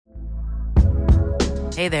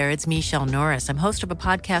Hey there, it's Michelle Norris. I'm host of a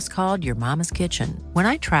podcast called Your Mama's Kitchen. When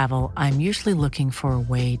I travel, I'm usually looking for a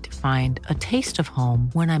way to find a taste of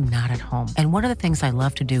home when I'm not at home. And one of the things I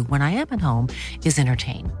love to do when I am at home is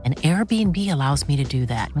entertain. And Airbnb allows me to do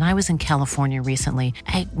that. When I was in California recently,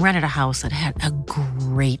 I rented a house that had a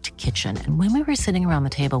great kitchen. And when we were sitting around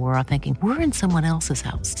the table, we were all thinking, we're in someone else's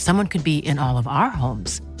house. Someone could be in all of our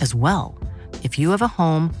homes as well. If you have a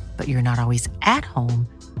home, but you're not always at home,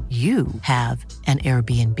 you have an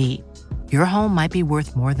Airbnb. Your home might be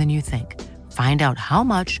worth more than you think. Find out how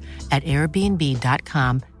much at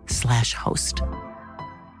airbnb.com/host.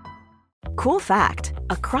 Cool fact,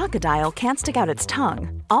 a crocodile can't stick out its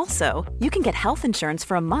tongue. Also, you can get health insurance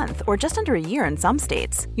for a month or just under a year in some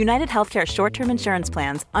states. United Healthcare short-term insurance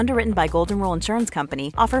plans, underwritten by Golden Rule Insurance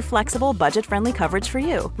Company, offer flexible, budget-friendly coverage for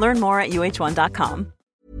you. Learn more at uh1.com.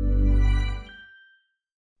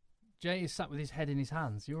 Jay is sat with his head in his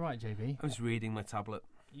hands. You all right, JB? I was reading my tablet.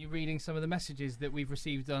 You're reading some of the messages that we've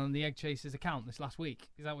received on the Egg Chasers account this last week.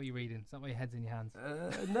 Is that what you're reading? Is that why your head's in your hands?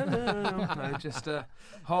 No, just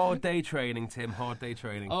hard day training, Tim. Hard day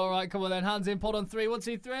training. All right, come on then. Hands in. Pod on 3. 1,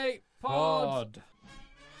 2, 3. Pod.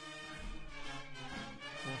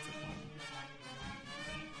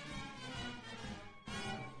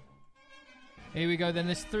 Here we go then.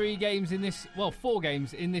 There's 4 games in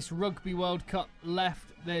this Rugby World Cup left.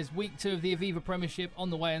 There's week 2 of the Aviva Premiership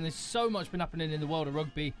on the way, and there's so much been happening in the world of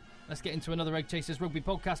rugby. Let's get into another Egg Chasers Rugby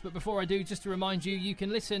podcast. But before I do, just to remind you, you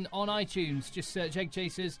can listen on iTunes. Just search Egg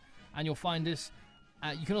Chasers and you'll find us.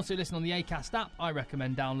 You can also listen on the Acast app. I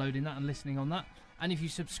recommend downloading that and listening on that. And if you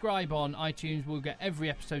subscribe on iTunes, we'll get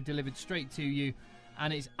every episode delivered straight to you.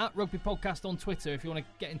 And it's at Rugby Podcast on Twitter if you want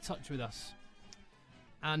to get in touch with us.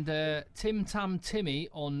 And Tim Tam Timmy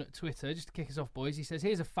on Twitter, just to kick us off, boys, he says,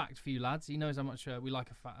 here's a fact for you lads. He knows how much we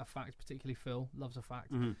like a fact, particularly Phil loves a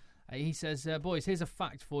fact. Mm-hmm. He says, boys, here's a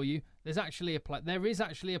fact for you. There is actually a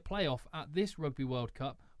playoff at this Rugby World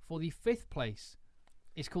Cup for the 5th place.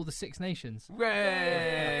 It's called the Six Nations.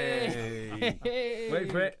 Yay!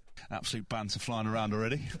 Wait for it. Absolute banter flying around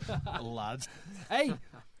already. Lads. Hey,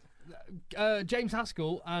 James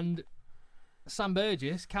Haskell and Sam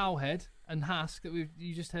Burgess, Cowhead, and Hask that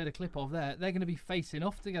you just heard a clip of there, they're going to be facing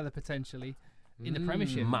off together potentially in the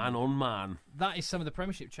Premiership. Man on man. That is some of the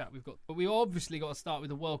Premiership chat we've got. But we obviously got to start with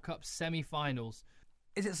the World Cup semi-finals.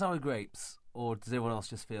 Is it sour grapes, or does everyone else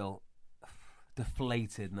just feel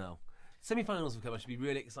deflated now? Semi-finals have come. I should be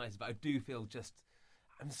really excited, but I do feel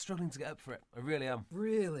I'm struggling to get up for it. I really am.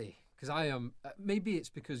 Really? Because I am. Maybe it's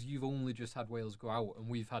because you've only just had Wales go out, and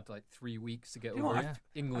we've had like 3 weeks to get over it.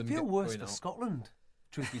 England. I feel worse for Scotland.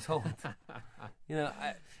 Truth be told, I don't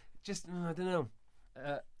know.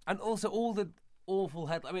 And also all the awful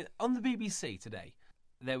headlines. I mean, on the BBC today,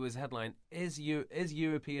 there was a headline: Is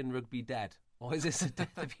European rugby dead, or is this a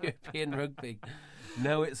death of European rugby?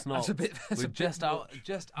 No, it's not. We're just out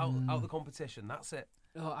the competition. That's it.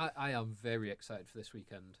 No, I am very excited for this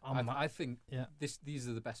weekend. I think these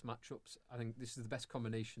are the best matchups. I think this is the best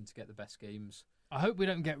combination to get the best games. I hope we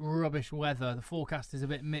don't get rubbish weather. The forecast is a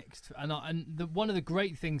bit mixed. One of the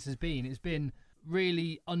great things it's been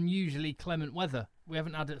really unusually clement weather. We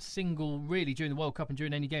haven't had a single, really, during the World Cup and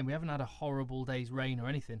during any game, we haven't had a horrible day's rain or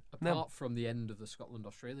anything. Apart from the end of the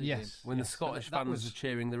Scotland-Australia game. When the Scottish fans were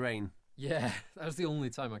cheering the rain. Yeah, that was the only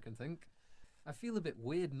time I can think. I feel a bit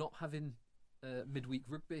weird not having midweek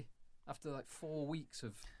rugby after like 4 weeks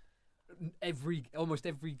of almost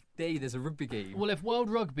every day there's a rugby game. Well, if World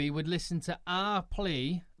Rugby would listen to our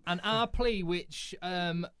plea, and our plea which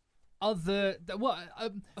right,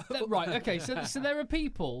 okay, so there are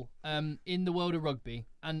people in the world of rugby,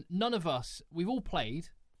 and none of us, we've all played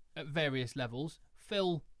at various levels.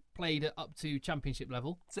 Phil played up to championship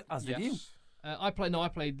level. As did you. I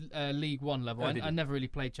played League 1 level. I never really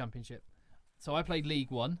played championship. So I played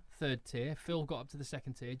League 1, 3rd tier. Phil got up to the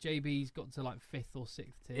 2nd tier. JB's got to like 5th or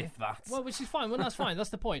 6th tier. If that. Well, which is fine. Well, that's fine.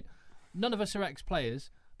 That's the point. None of us are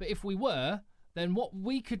ex-players. But if we were, then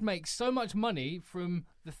we could make so much money from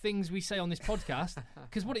the things we say on this podcast.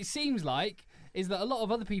 Because what it seems like is that a lot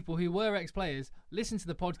of other people who were ex-players listen to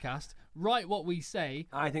the podcast, write what we say,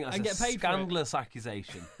 I think that's and get paid scandalous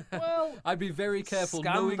accusation. Well, I'd be very careful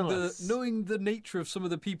knowing the nature of some of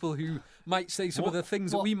the people who might say some of the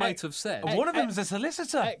things that we might have said. One of them's a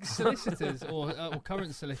solicitor. Ex-solicitors or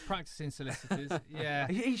current practicing solicitors. Yeah,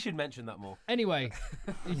 he should mention that more. Anyway,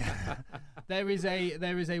 there is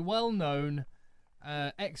a well-known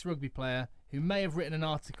ex-rugby player who may have written an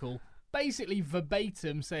article basically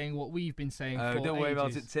verbatim saying what we've been saying for don't worry ages.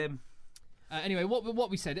 about it, Tim. Anyway, what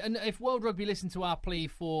we said, and if World Rugby listened to our plea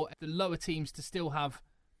for the lower teams to still have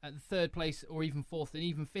the third place or even fourth and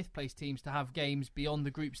even fifth place teams to have games beyond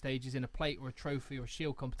the group stages in a plate or a trophy or a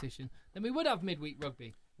shield competition, then we would have midweek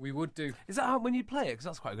rugby. We would do. Is that how when you play it? Because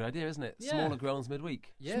that's quite a good idea, isn't it? Yeah. Smaller grounds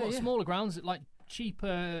midweek. Yeah, Smaller grounds, like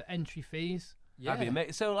cheaper entry fees. Yeah. That'd be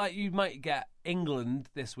amazing. So, like, you might get England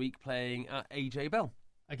this week playing at AJ Bell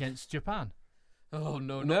Against Japan. Oh,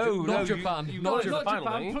 no, No, not you- Japan. you not got it. Japan. the final,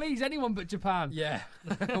 Japan, don't you? please, anyone but Japan. Yeah,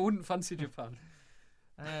 I wouldn't fancy Japan.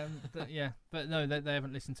 But no, they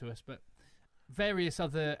haven't listened to us. But various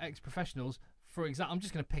other ex-professionals, for example, I'm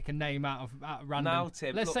just going to pick a name out of random. Now,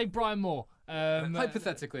 Tim, Let's look- say Brian Moore.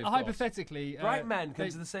 Hypothetically, of course. Hypothetically. Bright men come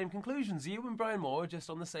they- to the same conclusions. You and Brian Moore are just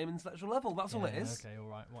on the same intellectual level. That's all it Yeah, is. Okay, all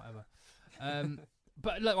right, whatever.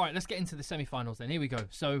 But look, right, let's get into the semi-finals then. Here we go.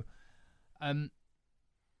 So,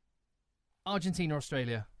 Argentina,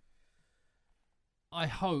 Australia. I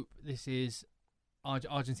hope this is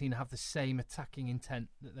Argentina have the same attacking intent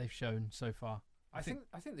that they've shown so far. I think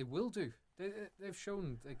they will do. They've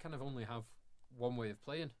shown they kind of only have one way of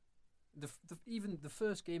playing. Even the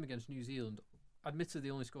first game against New Zealand, admittedly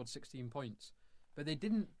they only scored 16 points, but they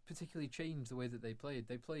didn't particularly change the way that they played.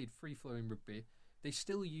 They played free-flowing rugby. They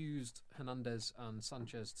still used Hernandez and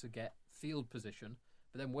Sanchez to get field position,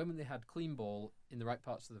 but then when they had clean ball in the right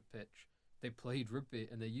parts of the pitch, they played rugby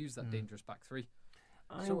and they used that dangerous back three.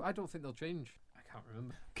 So I don't think they'll change. I can't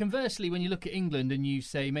remember. Conversely, when you look at England and you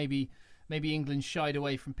say maybe England shied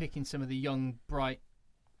away from picking some of the young, bright,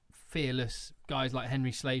 fearless guys like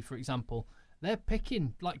Henry Slade, for example, they're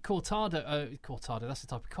picking like Cortado. Cortado, that's a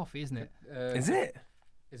type of coffee, isn't it? Is it?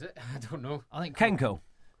 Is it? I don't know. I think Kenko.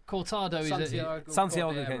 Cortado is Santiago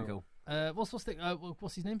Cordero. Kenko.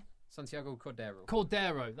 what's his name? Santiago Cordero.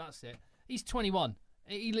 Cordero, that's it. He's 21.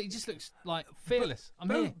 He just looks like fearless. I'm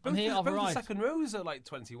here. I've Both the arrived. second rows are like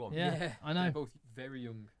 21. Yeah, I know. They're both very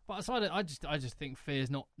young. But aside, I just think fear's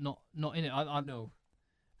not in it. I No.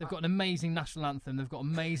 They've got an amazing national anthem. They've got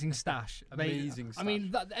amazing stash. Amazing I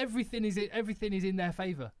mean, everything is in their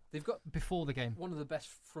favour. They've got before the game one of the best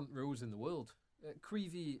front rows in the world.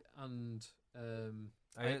 Creevy and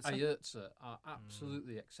Ayerza? Ayerza are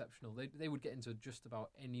absolutely exceptional. They would get into just about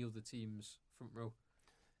any other team's front row.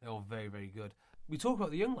 They're all very, very good. We talk about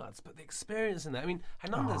the young lads, but the experience in there. I mean,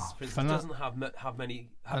 Hernandez, for instance, doesn't have many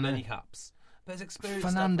caps, but his experience.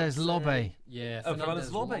 Fernandez Lobe. Yeah,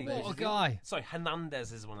 Fernandez Lobe. What a guy! Sorry,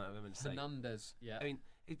 Hernandez is one I meant to say. Hernandez, yeah. I mean,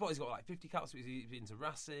 he's got like 50 caps. He's been to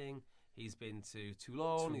Racing. He's been to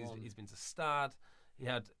Toulon. He's been to Stade.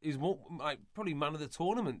 He's probably man of the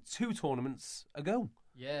tournament 2 tournaments ago.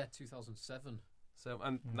 Yeah, 2007. So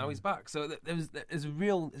now he's back. So there's a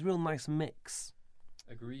real nice mix.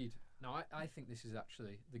 Agreed. Now, I think this is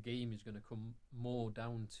actually, the game is going to come more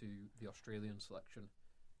down to the Australian selection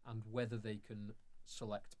and whether they can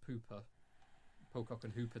select Pocock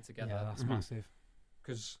and Hooper together. Yeah, that's massive.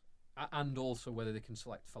 And also whether they can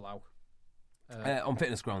select Falau. On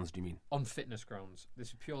fitness grounds, do you mean? On fitness grounds. This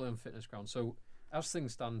is purely on fitness grounds. So, as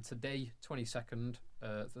things stand today, 22nd,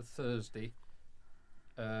 the Thursday,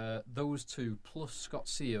 those two plus Scott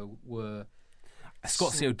Seo were...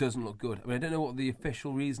 Scott Seo doesn't look good. I mean, I don't know what the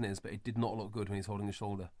official reason is, but it did not look good when he's holding his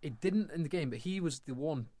shoulder. It didn't in the game, but he was the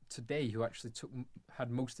one today who actually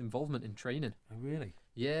had most involvement in training. Oh, really?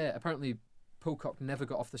 Yeah, apparently Pocock never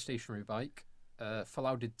got off the stationary bike.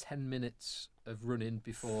 Falau did 10 minutes of running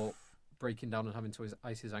before breaking down and having to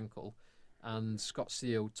ice his ankle. And Scott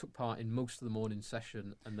Seo took part in most of the morning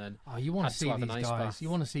session and then you want to see have these an ice guys. bath. You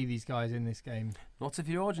want to see these guys in this game. Not if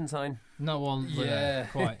you're Argentine. No one. Yeah,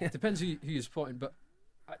 quite. It depends who you're supporting, but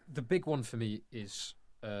the big one for me is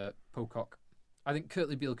Pocock. I think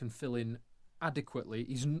Kurtley Beale can fill in adequately.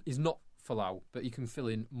 He's not Falau, but he can fill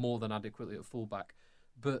in more than adequately at fullback.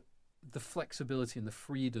 But the flexibility and the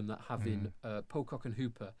freedom that having Pocock and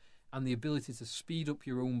Hooper and the ability to speed up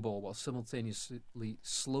your own ball while simultaneously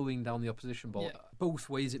slowing down the opposition ball, both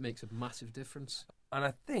ways it makes a massive difference. And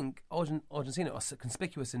I think Argentina are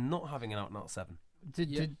conspicuous in not having an out-and-out 7.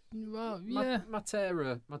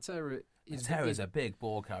 Matera Matera's a big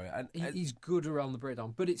ball carrier. And he's good around the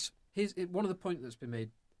breakdown. But one of the points that's been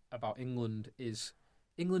made about England is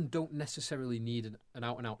England don't necessarily need an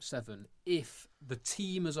out-and-out 7 if the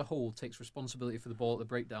team as a whole takes responsibility for the ball at the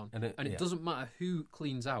breakdown. And it doesn't matter who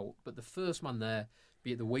cleans out, but the first man there,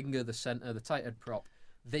 be it the winger, the centre, the tight head prop,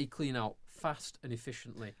 they clean out fast and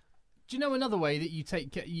efficiently. Do you know another way that you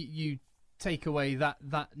take away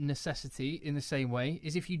that necessity in the same way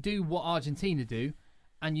is if you do what Argentina do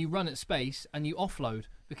and you run at space and you offload.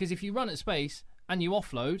 Because if you run at space and you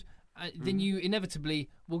offload, then you inevitably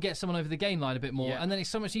will get someone over the gain line a bit more, and then it's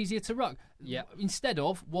so much easier to ruck. Yeah. Instead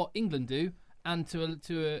of what England do, and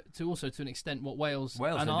to also to an extent what Wales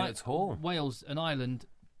and Ireland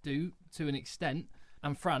do to an extent,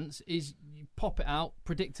 and France is you pop it out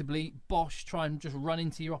predictably. Bosch try and just run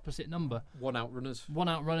into your opposite number. One out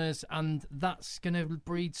runners, and that's going to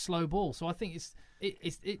breed slow ball. So I think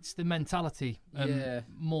it's the mentality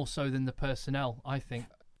more so than the personnel. I think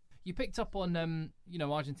you picked up on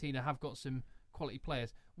Argentina have got some quality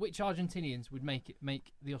players. Which Argentinians would make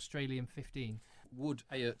the Australian 15? Would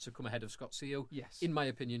Ajertz come ahead of Scott Seal? Yes. In my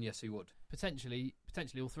opinion, yes, he would. Potentially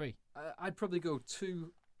all three. I'd probably go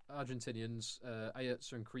 2 Argentinians,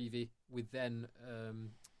 Ajertz and Creevy, with then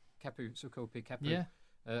Sukopi Kepu. Yeah.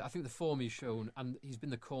 I think the form he's shown, and he's been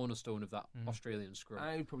the cornerstone of that Australian scrum.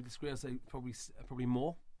 I would probably disagree. I'd say probably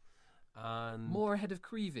more. And more ahead of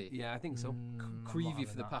Creevy. Yeah, I think so. Creevy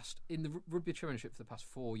for the past in the Rugby Championship for the past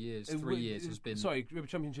 4 years, 3 years has been. Sorry, Rugby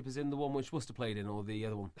Championship is in the one which Worcester played in, or the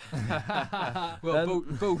other one? Well,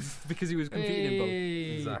 both because he was competing in both.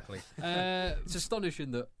 Exactly. It's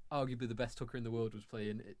astonishing that arguably the best hooker in the world was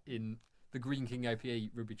playing in the Green King IPA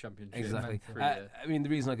Rugby Championship. Exactly. I mean, the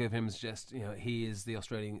reason I give him is just he is the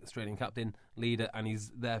Australian captain, leader, and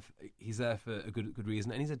he's there for a good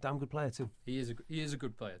reason, and he's a damn good player too. He is a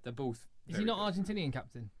good player. They're both. Is he not Argentinian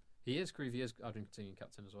captain? He is. Creevy is Argentinian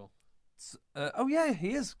captain as well. Oh yeah,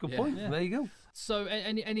 he is. Good point. Yeah. There you go. So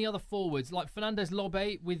any other forwards like Fernandez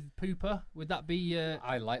Lobe with Pooper? Would that be?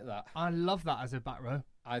 I like that. I love that as a back row.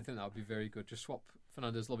 I think that would be very good. Just swap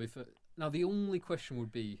Fernandez Lobe for. Now the only question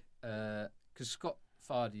would be. Because Scott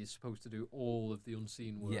Fardy is supposed to do all of the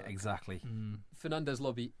unseen work. Yeah, exactly. Fernandez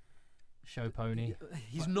Lobby, show pony.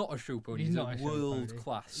 He's not a show pony. He's not a world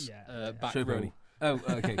class back show row. Pony. Oh,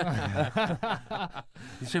 okay.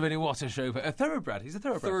 He's show pony. What a show pony? A thoroughbred. He's a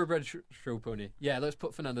thoroughbred. Thoroughbred show pony. Yeah, let's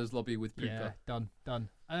put Fernandez Lobby with Pooper. Yeah, done.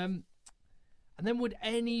 And then would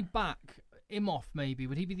any back Imhoff maybe?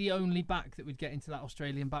 Would he be the only back that would get into that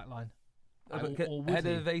Australian back line? Or head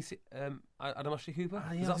of Adam Ashley Cooper?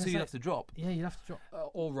 Because that's who you'd have to drop. Yeah, you'd have to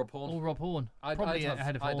drop. Or Rob Horn. Probably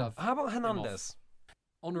ahead of Horn. How about Hernandez?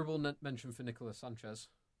 Honourable mention for Nicolas Sanchez.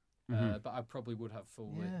 But I probably would have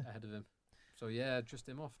Foley ahead of him. So yeah, just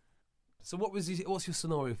him off. So what's your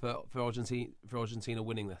scenario for Argentina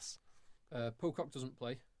winning this? Pocock doesn't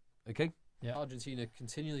play. Okay. Yeah. Argentina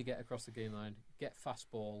continually get across the game line, get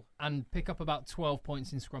fast ball, and pick up about 12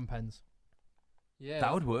 points in scrum pens. Yeah,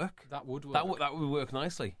 that would work. That would work. That would work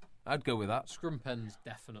nicely. I'd go with that. Scrum pens,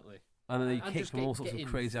 definitely. And then they kick from all sorts of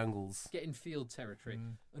crazy angles. Get in field territory.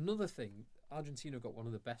 Another thing, Argentina got one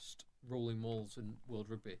of the best rolling mauls in World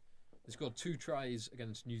Rugby. They scored 2 tries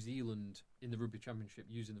against New Zealand in the Rugby Championship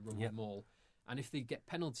using the rolling maul. And if they get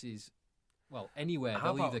penalties, anywhere,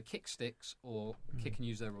 they'll either kick sticks or kick and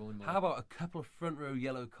use their rolling maul. How about a couple of front row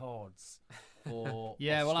yellow cards for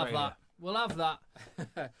yeah, Australia? We'll have that.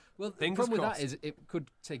 Well, the problem with that is it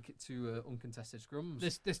could take it to uncontested scrums.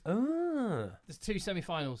 There's 2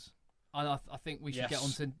 semi-finals. And I think we should get on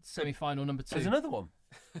to semi-final number 2. There's another one.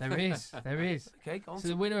 There is. Okay, go on. So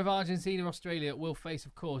the winner of Argentina-Australia will face,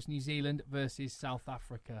 of course, New Zealand versus South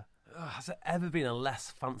Africa. Has there ever been a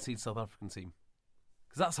less fancied South African team?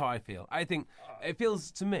 Because that's how I feel. I think it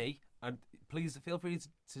feels to me, and please feel free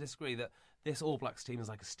to disagree, that this All Blacks team is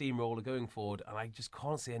like a steamroller going forward, and I just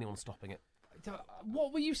can't see anyone stopping it.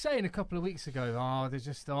 What were you saying a couple of weeks ago? I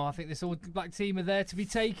think this All Black team are there to be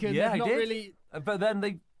taken. Yeah, They've I not did. Really... But then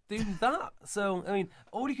they do that. So, I mean,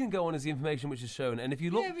 all you can go on is the information which is shown. And if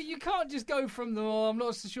you look... Yeah, but you can't just go from I'm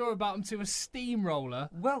not so sure about them to a steamroller.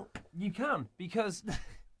 Well, you can, because...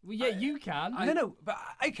 Well, yeah, you can. No, but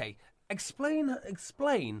okay. Explain.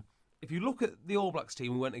 If you look at the All Blacks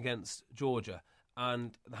team who went against Georgia,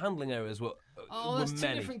 and the handling errors were that's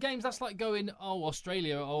many. 2 different games. That's like going,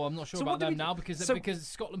 Australia. I'm not sure about them now because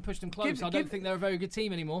Scotland pushed them close. I don't think they're a very good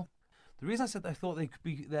team anymore. The reason I said I thought they could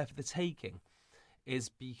be there for the taking is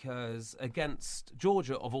because against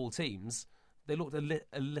Georgia, of all teams, they looked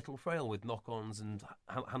a little frail with knock-ons and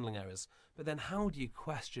handling errors. But then how do you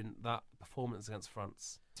question that performance against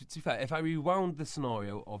France? To be fair, if I rewound the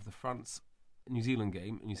scenario of the France-New Zealand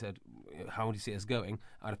game and you said, how do you see us going?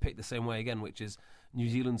 I'd have picked the same way again, which is New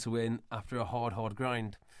Zealand to win after a hard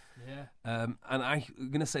grind. Yeah. And I'm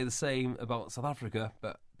going to say the same about South Africa,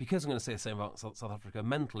 but because I'm going to say the same about South Africa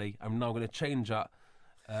mentally, I'm now going to change that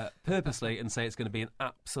purposely and say it's going to be an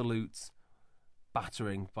absolute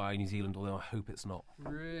battering by New Zealand, although I hope it's not.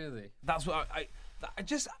 Really? That's what I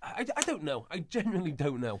don't know. I genuinely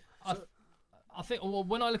don't know. I think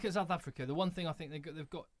when I look at South Africa, the one thing I think they've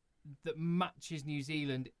got that matches New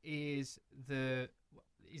Zealand is the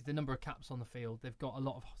number of caps on the field. They've got a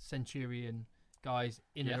lot of Centurion guys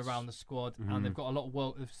in and around the squad, and they've got a lot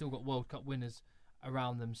of they've still got World Cup winners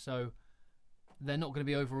around them, so they're not going to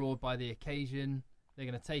be overawed by the occasion. They're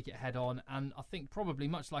going to take it head on, and I think probably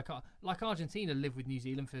much like Argentina lived with New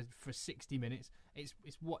Zealand for 60 minutes. It's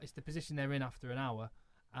the position they're in after an hour,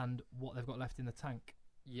 and what they've got left in the tank.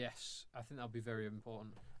 Yes, I think that'll be very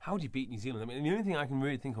important. How do you beat New Zealand? I mean, the only thing I can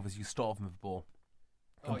really think of is you starve them with the ball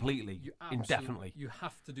completely, indefinitely. You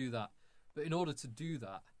have to do that, but in order to do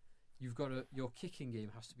that, your kicking game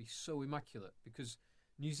has to be so immaculate, because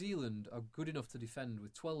New Zealand are good enough to defend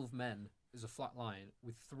with 12 men as a flat line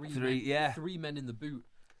with three men in the boot,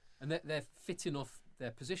 and they're fit enough.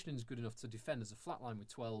 Their positioning is good enough to defend as a flat line with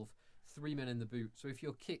 12, 3 men in the boot. So if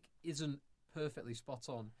your kick isn't perfectly spot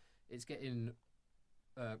on, it's getting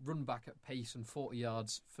run back at pace and 40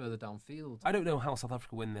 yards further downfield. I don't know how South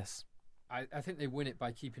Africa win this. I think they win it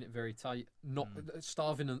by keeping it very tight, not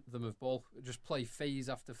starving them of ball. Just play phase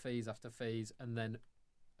after phase after phase, and then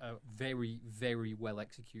a very, very well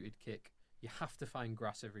executed kick. You have to find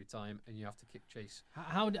grass every time, and you have to kick chase.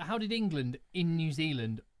 How did England in New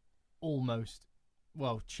Zealand almost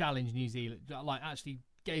challenge New Zealand? Like actually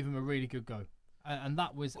gave them a really good go, and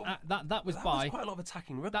that was that was by quite a lot of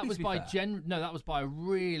attacking rugby. That was that was by a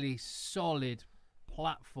really solid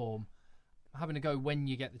platform. Having a go when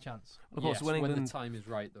you get the chance. Of course, when the time is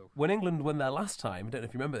right, though. When England won their last time, I don't know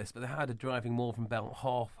if you remember this, but they had a driving maul from about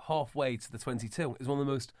halfway to the 22. It's one of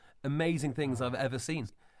the most amazing things I've ever seen.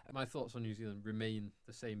 My thoughts on New Zealand remain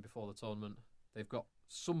the same before the tournament. They've got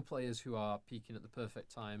some players who are peaking at the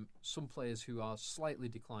perfect time, some players who are slightly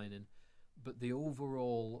declining, but the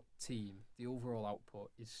overall team, the overall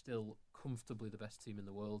output is still comfortably the best team in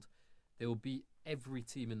the world. They will beat every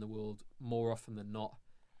team in the world more often than not,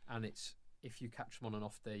 and it's if you catch them on an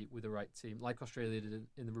off day with the right team, like Australia did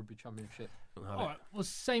in the Rugby Championship. All right. Well,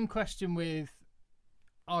 same question with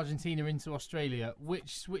Argentina into Australia.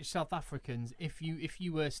 Which South Africans, if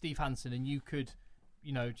you were Steve Hansen and you could,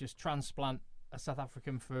 just transplant a South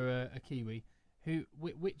African for a Kiwi,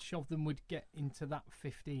 which of them would get into that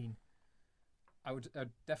 15? I'd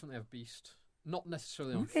definitely have Beast. Not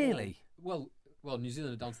necessarily on really. Form. Well, New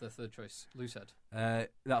Zealand are down to their third choice, Loosehead.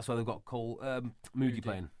 That's why they've got Cole Moody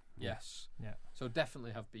playing. Yes. Yeah. So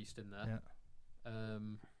definitely have Beast in there. Yeah.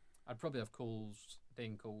 I'd probably have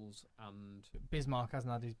Dane Coles, and Bismarck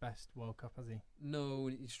hasn't had his best World Cup, has he? No,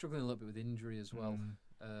 he's struggling a little bit with injury as well.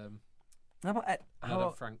 How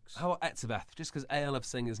about Franks? How about Ep12? Just because A, I love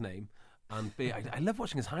saying his name, and B, I love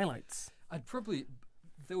watching his highlights.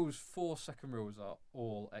 Those 4 second rows are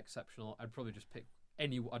all exceptional. I'd probably just pick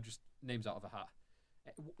names out of a hat.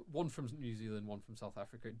 One from New Zealand, one from South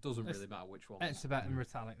Africa. It doesn't really matter which one. Ep12 and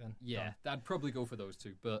Retallick then. Yeah, I'd probably go for those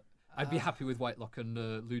two, but I'd be happy with Whitelock and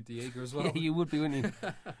Lou Diego as well. Yeah, you would be, wouldn't you?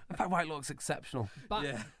 In fact, Whitelock's exceptional.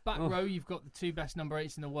 Back row, you've got the 2 best number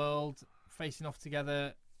 8s in the world facing off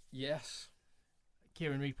together. Yes.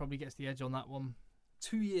 Kieran Reid probably gets the edge on that one.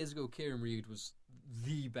 2 years ago, Kieran Reid was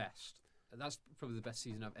the best. That's probably the best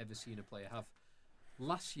season I've ever seen a player have.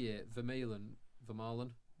 Last year, Vermeulen.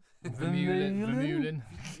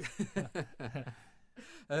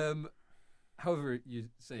 However you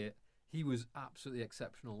say it, he was absolutely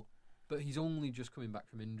exceptional. But he's only just coming back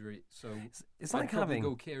from injury, so it's like having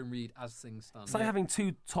go Kieran Reid as things stand. It's like having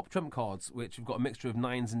 2 top trump cards, which have got a mixture of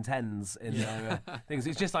 9s and 10s in their things.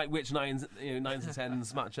 It's just like which 9s and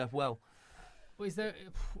 10s match up well.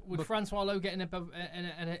 Would Francois Lowe get in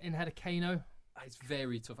ahead of Kano? It's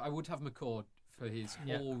very tough. I would have McCord for his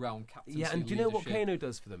all-round captaincy. Yeah, and do you know what Kano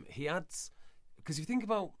does for them? He adds, because if you think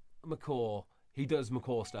about McCaw, he does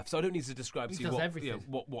McCaw stuff. So I don't need to describe to you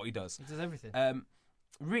what he does. He does everything.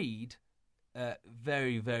 Reid,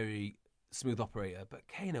 very, very smooth operator, but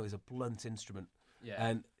Kano is a blunt instrument. Yeah,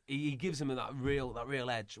 and he gives him that real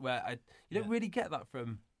edge where you don't really get that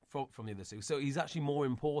from the other two. So he's actually more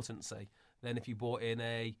important, say, than if you brought in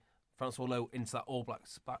a Francois Lowe into that All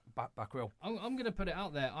Blacks back row. I'm going to put it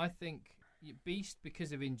out there. I think Beast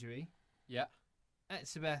because of injury. Yeah.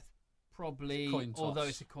 Ep12 probably, although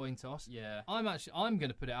it's a coin toss. Yeah. I'm going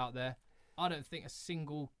to put it out there. I don't think a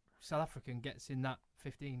single South African gets in that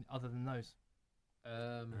 15 other than those.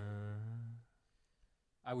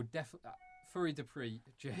 I would definitely Furry Dupree.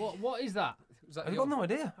 What is that? I've got no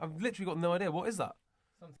idea. I've literally got no idea. What is that?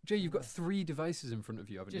 Jay, you've got 3 devices in front of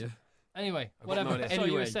you, haven't you? Anyway, whatever. No Sorry,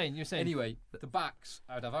 you were saying. Anyway, the backs,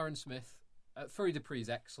 I would have Aaron Smith. Furry Dupree's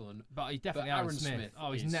excellent. But he's definitely Aaron Smith.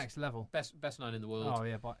 Oh, he's next level. Best 9 in the world. Oh,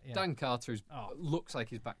 yeah. Dan Carter looks like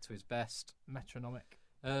he's back to his best. Metronomic.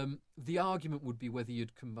 The argument would be whether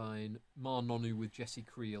you'd combine Mar Nonu with Jesse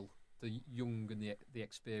Creel, the young and the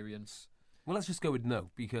experience. Well, let's just go with no,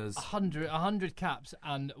 because 100 caps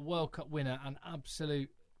and World Cup winner and absolute.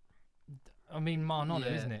 I mean, Mar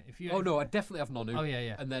Nonu, isn't it? No, I'd definitely have Nonu. Oh,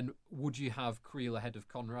 yeah. And then would you have Creel ahead of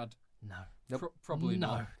Conrad? No. Nope. Probably no.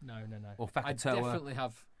 not. No. Or I Fakatoa. definitely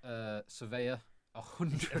have Surveyor,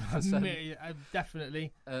 100%. Yeah,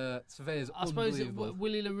 definitely. Surveyor's I suppose unbelievable.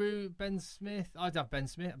 Willie LaRue, Ben Smith. I'd have Ben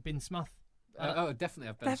Smith. Bin Smith. Definitely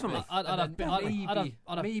have Ben Definitely. Smith. I'd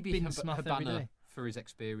have maybe Bin Smith every Habana day. for his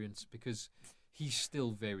experience, because he's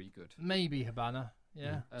still very good. Maybe Habana.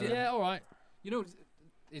 Yeah. Yeah. All right. You know,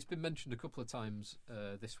 it's been mentioned a couple of times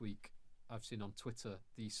this week. I've seen on Twitter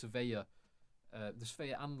the Surveyor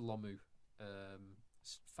and Lomu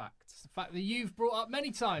fact. It's the fact that you've brought up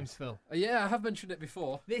many times, Phil. Yeah, I have mentioned it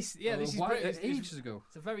before. This is ages ago.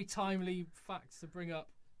 It's a very timely fact to bring up.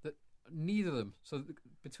 That neither of them. So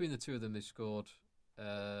between the two of them, they scored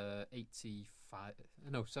 75,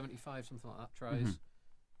 something like that tries.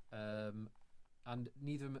 And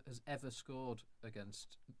neither of them has ever scored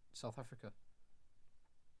against South Africa.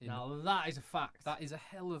 Now that is a fact. That is a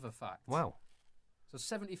hell of a fact. Wow. So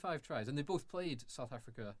 75 tries, and they both played South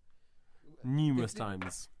Africa Numerous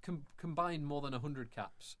times. Combined more than 100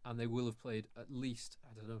 caps, and they will have played at least,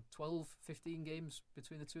 12, 15 games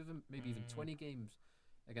between the two of them, maybe even 20 games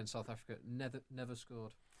against South Africa. Never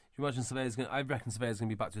scored. Do you imagine Surveyor's going? I reckon Surveyor's going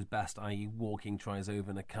to be back to his best, i.e., walking tries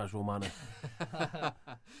over in a casual manner.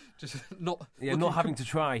 Just not having to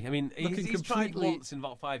try. I mean, he's tried completely- once in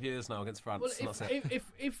about 5 years now against France, Well, and that's it.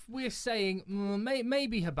 if we're saying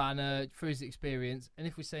maybe Habana for his experience, and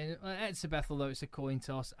if we're saying Etzebeth, although it's a coin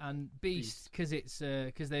toss, and Beast because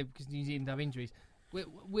New Zealand have injuries,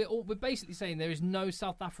 we're basically saying there is no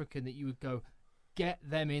South African that you would go get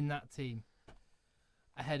them in that team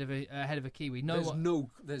ahead of a Kiwi.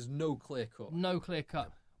 There's no clear cut. No clear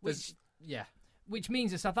cut. Which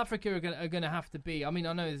means that South Africa are going to have to be. I mean,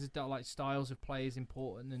 I know there's like styles of play is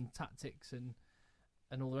important and tactics and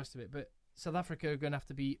all the rest of it, but South Africa are going to have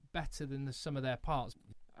to be better than the sum of their parts.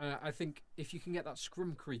 I think if you can get that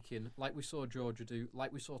scrum creaking, like we saw Georgia do,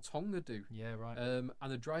 like we saw Tonga do, Yeah, right. and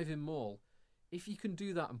the driving maul, if you can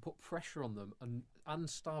do that and put pressure on them and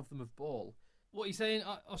starve them of ball. What are you saying?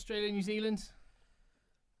 Australia, New Zealand?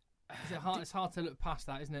 Is it hard? It's hard to look past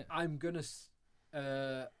that, isn't it? I'm gonna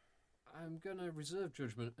reserve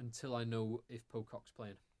judgment until I know if Pocock's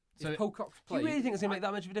playing. So if Pocock's Do you playing, really think it's going to make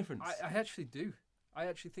that much of a difference? I actually do. I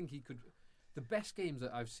actually think he could. The best games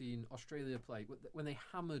that I've seen Australia play, when they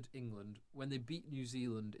hammered England, when they beat New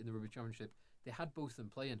Zealand in the Rugby Championship, they had both of them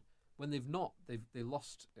playing. When they've not, they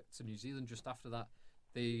lost to New Zealand just after that.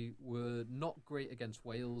 They were not great against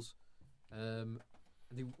Wales.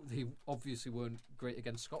 They obviously weren't great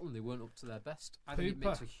against Scotland. They weren't up to their best. I think it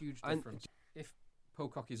makes a huge difference. If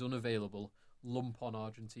Pocock is unavailable, lump on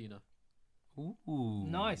Argentina. Ooh.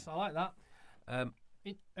 Nice, I like that.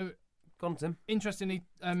 Go on, Tim. Interestingly,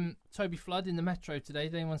 Toby Flood in the Metro today.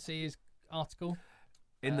 Did anyone see his article?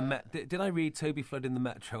 In the did I read Toby Flood in the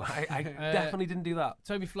Metro? I definitely didn't do that.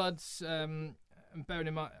 Toby Flood's, bearing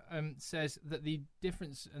in mind, says that the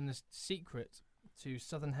difference and the secret to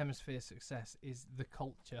Southern Hemisphere success is the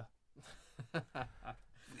culture.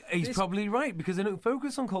 He's probably right, because they don't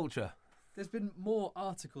focus on culture. There's been more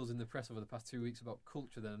articles in the press over the past 2 weeks about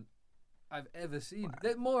culture than I've ever seen.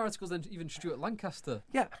 There are more articles than even Stuart Lancaster.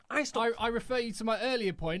 Yeah, I refer you to my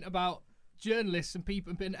earlier point about journalists and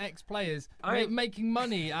people and ex-players making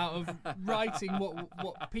money out of writing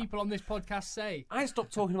what people on this podcast say. I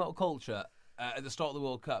stopped talking about culture at the start of the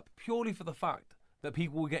World Cup purely for the fact that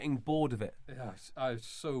people were getting bored of it. Yeah, I was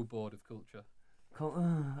so bored of culture.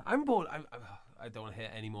 I'm bored. I don't want to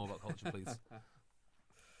hear any more about culture, please.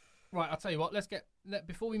 Right, I'll tell you what.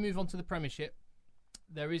 Before we move on to the Premiership,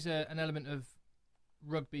 there is an element of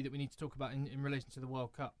rugby that we need to talk about in relation to the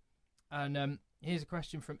World Cup. And here's a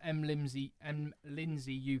question from M. Lindsay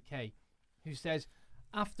UK, who says,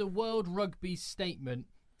 after World Rugby's statement,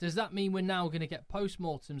 does that mean we're now going to get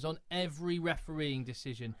post-mortems on every refereeing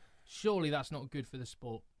decision? Surely that's not good for the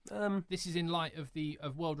sport. This is in light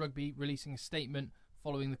of World Rugby releasing a statement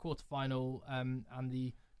following the quarter-final and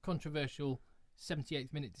the controversial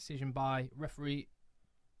 78th minute decision by referee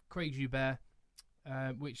Craig Joubert,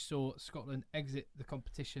 which saw Scotland exit the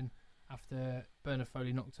competition after Bernard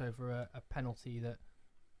Foley knocked over a penalty that,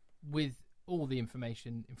 with all the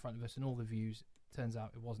information in front of us and all the views, turns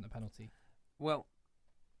out it wasn't a penalty. Well,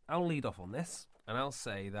 I'll lead off on this, and I'll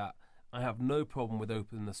say that I have no problem with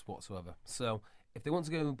openness whatsoever. So if they want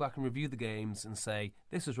to go back and review the games and say,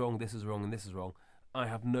 this is wrong, this is wrong, and this is wrong, I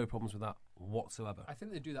have no problems with that whatsoever. I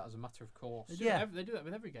think they do that as a matter of course. They do that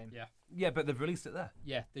with every game. Yeah, but they've released it there.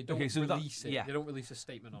 Yeah, they don't release it. Yeah. They don't release a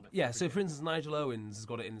statement on it. Yeah, so for instance, Nigel Owens has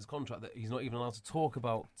got it in his contract that he's not even allowed to talk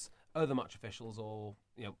about other match officials or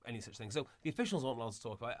any such thing. So the officials aren't allowed to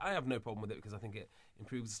talk about it. I have no problem with it because I think it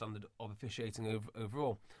improves the standard of officiating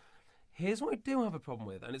overall. Here's what I do have a problem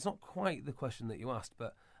with, and it's not quite the question that you asked,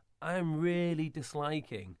 but I'm really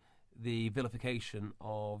disliking the vilification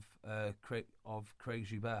of Craig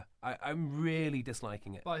Joubert. I'm really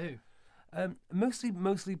disliking it. By who? Mostly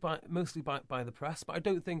by the press, but I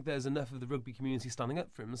don't think there's enough of the rugby community standing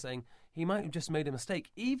up for him and saying he might have just made a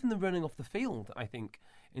mistake. Even the running off the field, I think,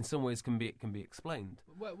 in some ways can be explained.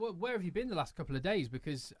 Where have you been the last couple of days?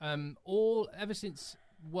 Because ever since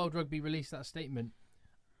World Rugby released that statement,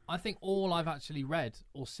 I think all I've actually read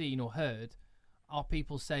or seen or heard are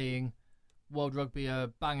people saying World Rugby are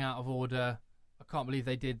bang out of order. I can't believe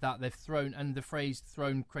they did that. They've thrown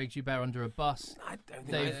Craig Joubert under a bus. I don't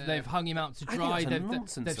think they've hung him out to dry. They've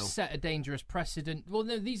though. set a dangerous precedent. Well,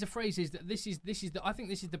 no, these are phrases that I think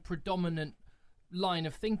this is the predominant line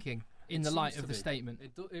of thinking in the light of the statement.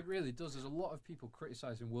 It really does. There's a lot of people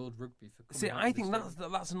criticising World Rugby for coming See, out I with think this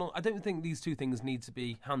that's not. I don't think these two things need to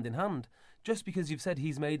be hand in hand. Just because you've said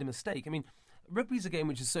he's made a mistake, I mean, rugby's a game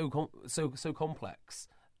which is so complex.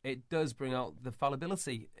 It does bring out the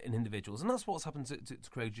fallibility in individuals, and that's what's happened to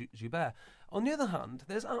Craig Joubert. On the other hand,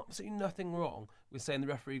 there's absolutely nothing wrong with saying the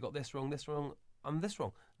referee got this wrong, and this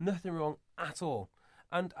wrong. Nothing wrong at all.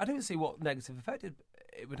 And I don't see what negative effect it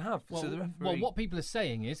would have. Well, so the referee... well, what people are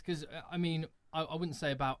saying is, because, I mean, I wouldn't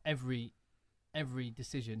say about every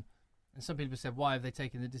decision, and some people have said, why have they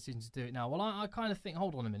taken the decision to do it now? Well, I kind of think,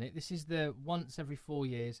 hold on a minute, this is the once every 4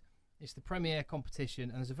 years, it's the Premier competition,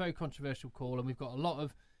 and there's a very controversial call, and we've got a lot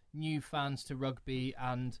of new fans to rugby,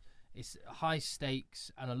 and it's high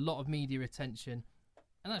stakes and a lot of media attention,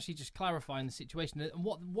 and actually just clarifying the situation. And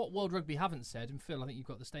what World Rugby haven't said, and Phil, I think you've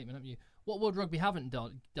got the statement, haven't you? What World Rugby haven't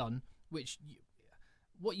done, which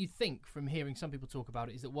what you think from hearing some people talk about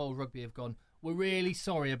it, is that World Rugby have gone, we're really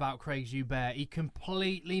sorry about Craig Joubert. He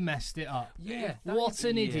completely messed it up. Yeah. What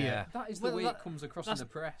an idiot. That is the way it comes across in the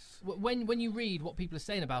press. When you read what people are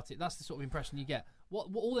saying about it, that's the sort of impression you get. What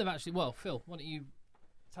all they've actually... Well, Phil, why don't you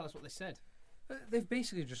tell us what they said? They've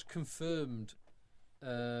basically just confirmed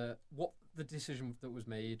what the decision that was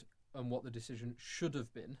made and what the decision should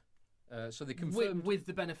have been. So they confirmed... With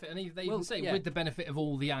the benefit... And they even say with the benefit of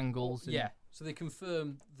all the angles. Yeah. So they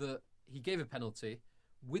confirmed that he gave a penalty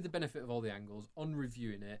with the benefit of all the angles. On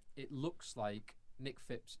reviewing it, it looks like Nick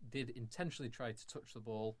Phipps did intentionally try to touch the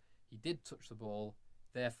ball. He did touch the ball,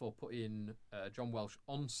 therefore put in John Welsh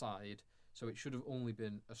onside. So it should have only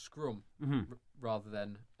been a scrum rather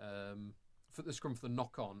than for the scrum for the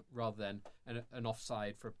knock-on rather than an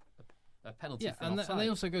offside for a penalty. Yeah, for an offside. And they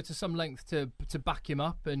also go to some length to back him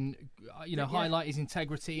up and highlight his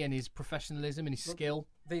integrity and his professionalism and his skill.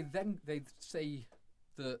 They say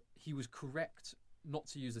that he was correct not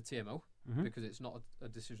to use the TMO because it's not a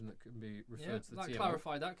decision that can be referred to the TMO.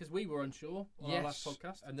 Clarified that because we were unsure on our last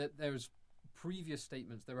podcast. And that there was previous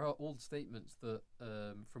statements. There are old statements that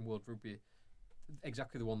from World Rugby,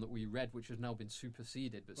 exactly the one that we read, which has now been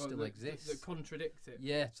superseded but still exists. That contradicts it.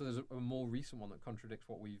 Yeah, so there's a more recent one that contradicts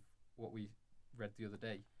what we read the other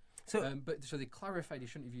day. So, so they clarified he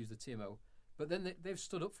shouldn't have used the TMO, but then they've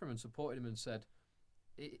stood up for him and supported him and said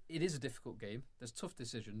it is a difficult game. There's tough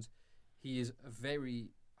decisions. He is a very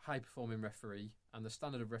high-performing referee, and the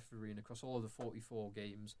standard of refereeing across all of the 44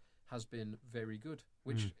 games has been very good,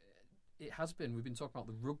 which it has been. We've been talking about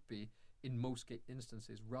the rugby in most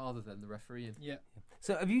instances rather than the refereeing. Yeah.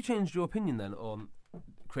 So have you changed your opinion then on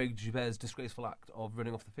Craig Joubert's disgraceful act of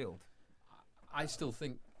running off the field? I still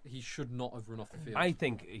think he should not have run off the field. I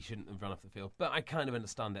think he shouldn't have run off the field, but I kind of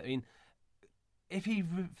understand it. I mean, if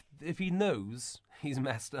he knows he's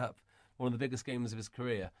messed up one of the biggest games of his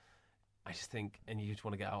career, I just think, and you just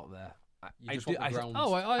want to get out there. I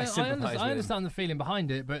understand the feeling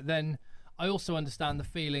behind it, but then I also understand the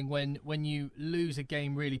feeling when you lose a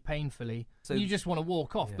game really painfully, so you just want to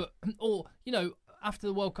walk off. Yeah. But after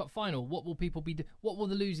the World Cup final, what will people be? What will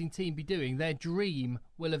the losing team be doing? Their dream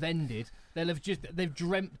will have ended. They've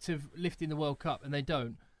dreamt of lifting the World Cup, and they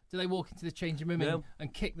don't. Do they walk into the changing room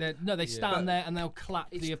and kick their? No, they stand there and they'll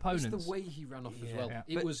clap the opponents. It's the way he ran off as well. Yeah.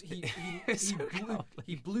 It was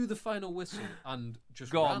he blew the final whistle and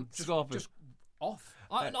just gone, just off.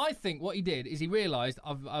 I think what he did is he realised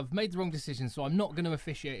I've made the wrong decision, so I'm not going to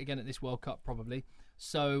officiate again at this World Cup probably.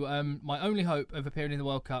 So my only hope of appearing in the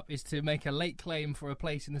World Cup is to make a late claim for a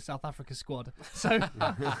place in the South Africa squad. So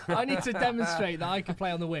I need to demonstrate that I can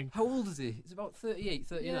play on the wing. How old is he? He's about 38,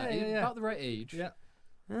 39. Yeah. About the right age. Yeah.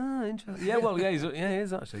 Ah, interesting. Yeah, well, he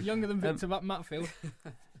is actually Younger than Victor Matfield,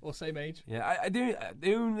 or same age. Yeah, I do.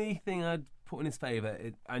 The only thing I'd put in his favour,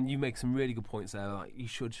 and you make some really good points there, like he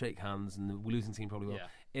should shake hands, and the losing team probably will,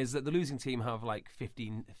 is that the losing team have like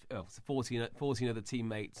 14 other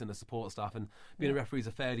teammates and a support staff, and being a referee is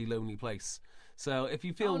a fairly lonely place. So if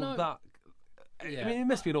you feel no. that, I mean, it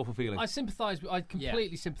must be an awful feeling. I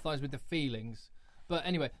completely sympathise with the feelings. But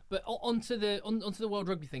anyway, onto the World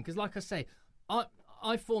Rugby thing, because like I say,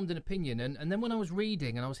 I formed an opinion, and then when I was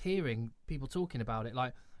reading and I was hearing people talking about it,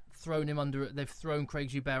 like they've thrown Craig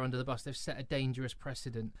Joubert under the bus, they've set a dangerous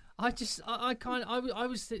precedent. I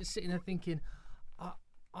was sitting there thinking,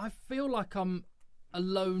 I feel like I'm a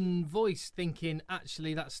lone voice thinking,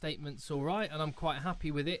 actually, that statement's all right, and I'm quite happy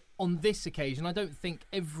with it on this occasion. I don't think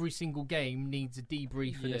every single game needs a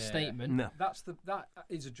debrief and a statement. No. That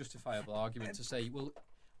is a justifiable argument to say, well,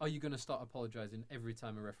 are you going to start apologising every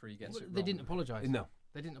time a referee gets it wrong? They didn't apologise. No.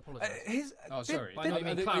 They didn't apologise. Sorry. Are you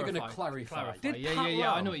going to clarify?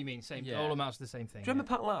 Yeah, I know what you mean. Same. All amounts to the same thing. Do you remember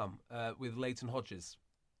Pat Lam with Leighton Hodges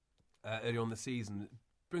earlier on the season?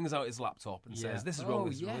 Brings out his laptop and says, "This is wrong.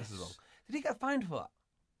 This is wrong. This is wrong." Did he get fined for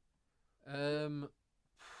that?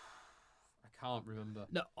 I can't remember.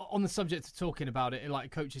 No, on the subject of talking about it,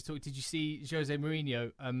 like coaches talk. Did you see Jose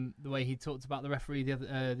Mourinho? The way he talked about the referee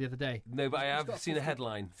the other day. No, but I have seen a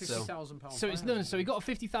headline. £50,000. So it's no. So he got a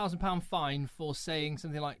 £50,000 fine for saying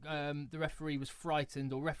something like the referee was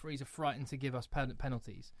frightened, or referees are frightened to give us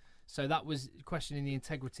penalties. So that was questioning the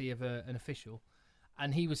integrity of an official,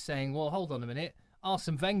 and he was saying, "Well, hold on a minute.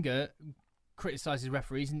 Arsene Wenger criticises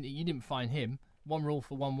referees, and you didn't fine him. One rule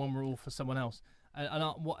for one rule for someone else."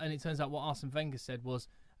 And it turns out what Arsene Wenger said was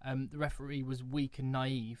the referee was weak and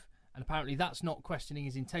naive, and apparently that's not questioning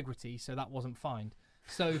his integrity, so that wasn't fined.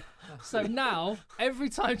 So now every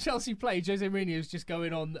time Chelsea play, Jose Mourinho is just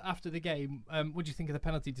going on after the game. What do you think of the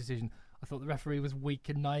penalty decision? I thought the referee was weak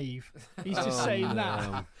and naive. He's just saying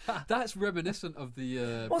that. That's reminiscent of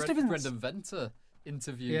the Brendan Venter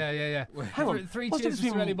interview. Yeah. Hang on. Three cheers for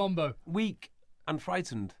Sorelli Bombo. Weak and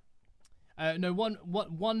frightened. No,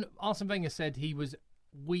 one. Arsene Wenger said he was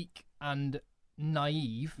weak and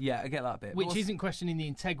naive. Yeah, I get that bit. Which isn't questioning the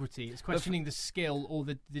integrity; it's questioning the skill or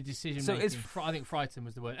the decision making. I think frightened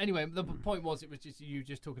was the word. Anyway, the point was, it was just you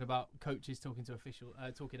just talking about coaches talking about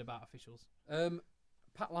officials.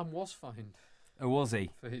 Pat Lam was fined. Oh, was he?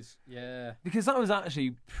 For his Because that was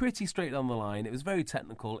actually pretty straight down the line. It was very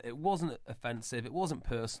technical. It wasn't offensive. It wasn't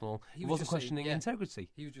personal. It wasn't questioning integrity.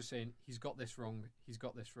 He was just saying, he's got this wrong, he's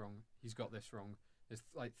got this wrong, he's got this wrong. There's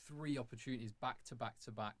like 3 opportunities back to back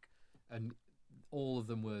to back, and all of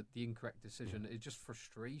them were the incorrect decision. It's just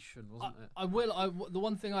frustration, wasn't it? The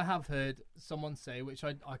one thing I have heard someone say, which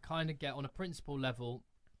I kind of get on a principle level,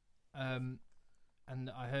 and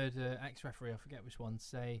I heard an ex-referee, I forget which one,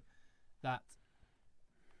 say that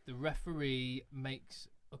the referee makes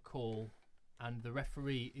a call, and the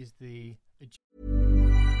referee is the...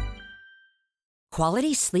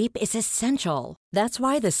 Quality sleep is essential. That's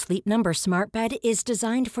why the Sleep Number Smart Bed is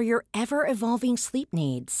designed for your ever-evolving sleep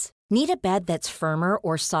needs. Need a bed that's firmer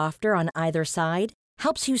or softer on either side?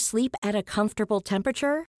 Helps you sleep at a comfortable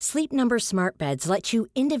temperature? Sleep Number Smart Beds let you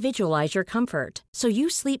individualize your comfort, so you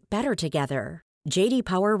sleep better together. J.D.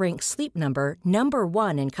 Power ranks Sleep Number number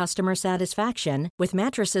 1 in customer satisfaction with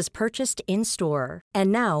mattresses purchased in-store.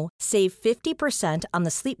 And now, save 50% on the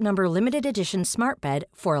Sleep Number Limited Edition Smart Bed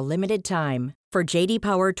for a limited time. For J.D.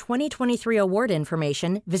 Power 2023 award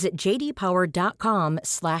information, visit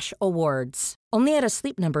jdpower.com/awards. Only at a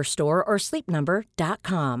Sleep Number store or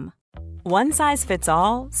sleepnumber.com. One size fits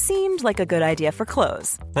all seemed like a good idea for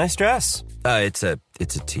clothes. Nice dress. It's a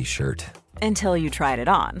t-shirt. Until you tried it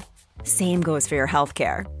on. Same goes for your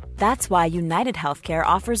healthcare. That's why United Healthcare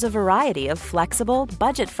offers a variety of flexible,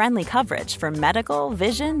 budget-friendly coverage for medical,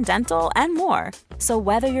 vision, dental, and more. So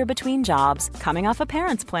whether you're between jobs, coming off a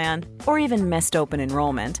parent's plan, or even missed open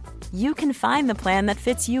enrollment, you can find the plan that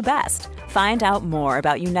fits you best. Find out more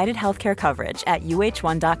about United Healthcare coverage at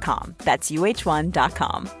uh1.com. That's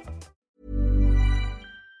uh1.com.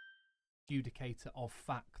 Adjudicator of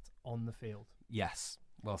fact on the field. Yes,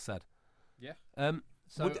 well said. Yeah.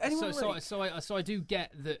 So I do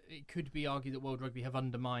get that it could be argued that World Rugby have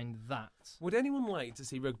undermined that. Would anyone like to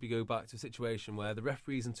see rugby go back to a situation where the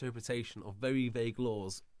referee's interpretation of very vague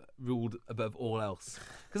laws ruled above all else?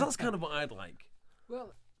 Because that's kind of what I'd like.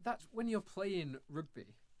 Well, that's when you're playing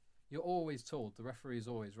rugby, you're always told the referee is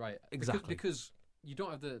always right. Exactly. Because you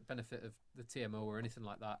don't have the benefit of the TMO or anything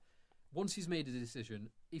like that. Once he's made a decision,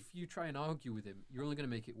 if you try and argue with him, you're only going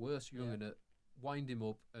to make it worse. You're only going to wind him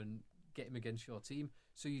up and get him against your team.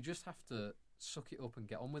 So you just have to suck it up and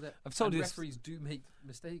get on with it. Referees do make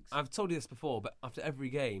mistakes. I've told you this before, but after every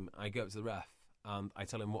game, I go up to the ref and I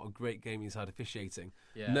tell him what a great game he's had officiating,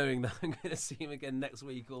 knowing that I'm going to see him again next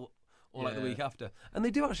week or like the week after. And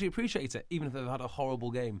they do actually appreciate it, even if they've had a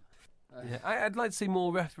horrible game. I'd like to see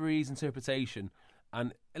more referees' interpretation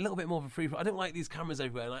and a little bit more of a free. I don't like these cameras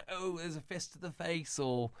everywhere, like, oh, there's a fist to the face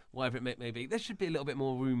or whatever it may be. There should be a little bit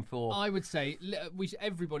more room for. I would say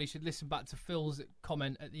everybody should listen back to Phil's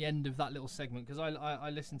comment at the end of that little segment, because I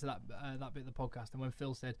listened to that bit of the podcast, and when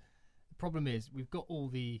Phil said the problem is we've got all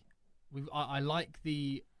the I like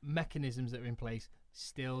the mechanisms that are in place,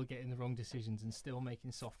 still getting the wrong decisions and still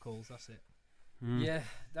making soft calls. That's it. Yeah,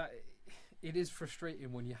 it is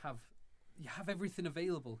frustrating when you have everything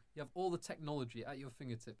available. You have all the technology at your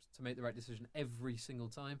fingertips to make the right decision every single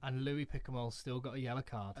time. And Louis Picamol's still got a yellow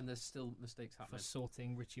card. And there's still mistakes happening. For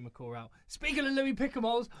sorting Richie McCaw out. Speaking of Louis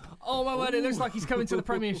Picamol's, oh my word, it looks like he's coming to the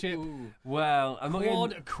Premiership. Well, I'm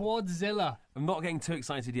not Quadzilla. I'm not getting too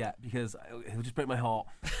excited yet because it'll just break my heart.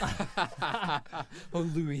 Oh,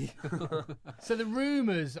 Louis. So the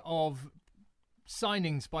rumours of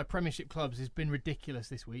signings by Premiership clubs has been ridiculous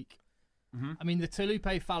this week. Mm-hmm. I mean, the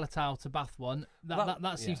Talupe Faletau to Bath one,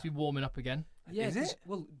 that seems to be warming up again. Yeah, is it?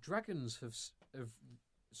 Well, Dragons have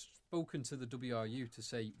spoken to the WRU to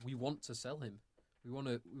say we want to sell him. We want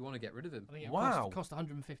to get rid of him. I think it Wow. cost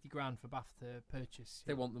 150 grand for Bath to purchase.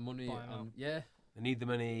 They want the money, buy him out. and yeah. They need the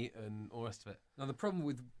money and all the rest of it. Now the problem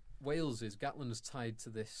with Wales is Gatland's tied to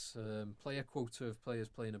this player quota of players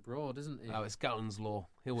playing abroad, isn't he? Oh, it's Gatland's law.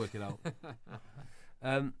 He'll work it out.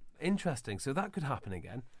 Interesting. So that could happen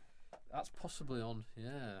again. That's possibly on,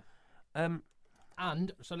 yeah.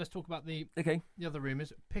 And so let's talk about the other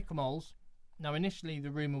rumours. Picamol's. Now, initially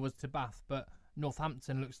the rumour was to Bath, but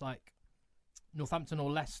Northampton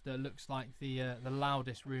or Leicester looks like the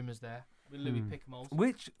loudest rumours there with Louis Picamol's.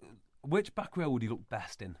 Which back row would he look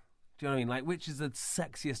best in? Do you know what I mean? Like, which is the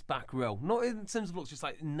sexiest back row? Not in terms of looks, just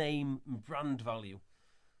like name and brand value.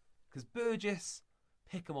 Because Burgess,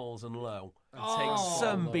 Picamol's and Lowe take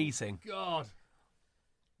some beating. God.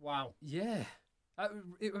 Wow. Yeah. I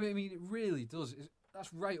mean, it really does.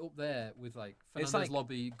 That's right up there with, like, Fernandez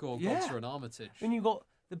Lobby, Gorgonza and Armitage. And you've got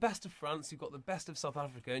the best of France, you've got the best of South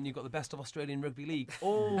Africa, and you've got the best of Australian Rugby League,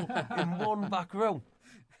 all in one back row.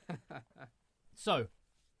 So,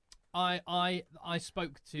 I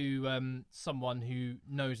spoke to someone who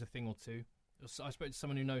knows a thing or two. I spoke to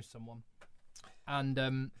someone who knows someone. And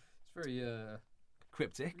it's very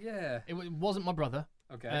cryptic. Yeah. It wasn't my brother.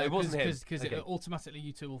 Okay. It wasn't him. Because automatically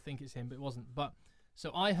you two will think it's him, but it wasn't. But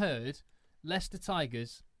so I heard Leicester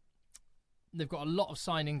Tigers, they've got a lot of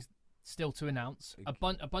signings still to announce. A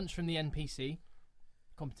bunch from the NPC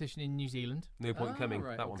competition in New Zealand. No point coming.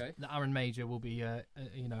 Right, that one. That Aaron Major will be, have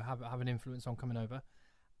an influence on coming over.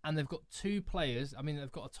 And they've got two players. I mean,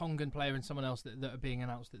 they've got a Tongan player and someone else that are being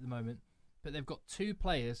announced at the moment. But they've got two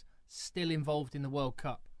players still involved in the World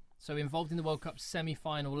Cup. So involved in the World Cup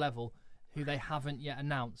semi-final level, who they haven't yet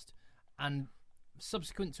announced. And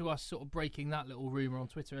subsequent to us sort of breaking that little rumour on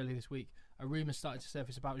Twitter earlier this week, a rumour started to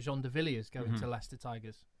surface about Jean de Villiers going to Leicester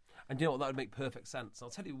Tigers. And you know what, that would make perfect sense. I'll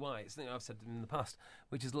tell you why. It's something I've said in the past,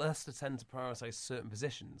 which is Leicester tend to prioritise certain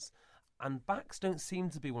positions, and backs don't seem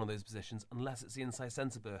to be one of those positions unless it's the inside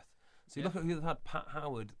centre berth. So you look at who they've had: Pat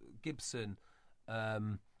Howard, Gibson,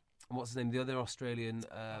 what's his name? The other Australian.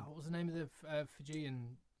 What was the name of the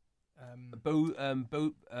Fijian?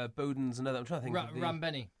 Bowden's another. I'm trying to think.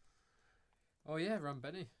 Rambeni. Oh yeah,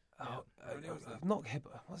 Rambeni. Not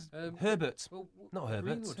Herbert. Well, not Herbert.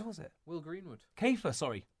 Greenwood. Who was it? Will Greenwood. Kafer,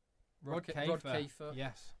 sorry. Rod Kafer.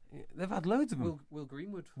 Yes. Yeah, they've had loads of them. Will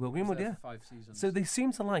Greenwood. Will Greenwood, was there yeah. for 5 seasons. So they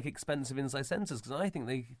seem to like expensive inside centres because I think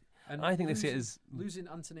they see it as losing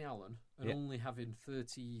Anthony Allen and only having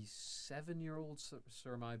 37-year-old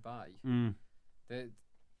Suramai Bai.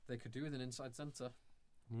 They could do with an inside centre.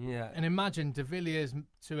 Yeah. And imagine de Villiers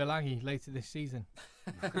to Elagi later this season.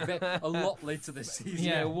 A lot later this season.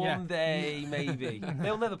 Yeah, one day maybe.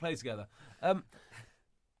 They'll never play together.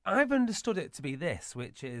 I've understood it to be this,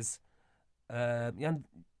 which is Jean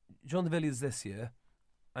de Villiers this year.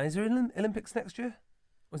 And is there an Olympics next year?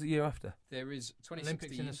 Or is it the year after? There is 2016.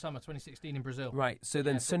 Olympics in the summer, 2016 in Brazil. Right, so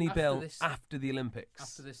then Sonny Bill after the Olympics.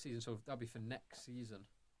 After this season, so that'll be for next season.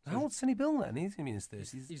 So how old's Sonny Bill then? He's going to be in his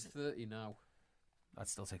 30s. He's 30 now. I'd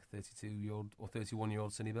still take a 32-year-old or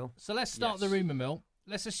 31-year-old Sonny Bill. So let's start the rumour mill.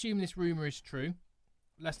 Let's assume this rumour is true.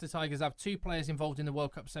 Leicester Tigers have 2 players involved in the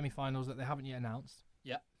World Cup semi-finals that they haven't yet announced.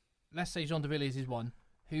 Yeah. Let's say Jean de Villiers is one.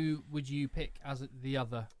 Who would you pick as the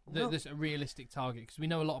other? That's a realistic target, because we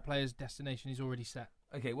know a lot of players' destination is already set.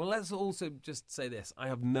 Okay, well, let's also just say this. I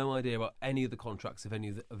have no idea about any of the contracts of any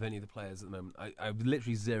of the players at the moment. I have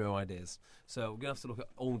literally 0 ideas. So we're going to have to look at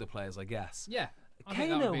older players, I guess. Yeah.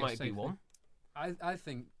 Kano might be one. I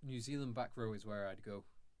think New Zealand back row is where I'd go.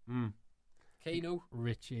 Kano.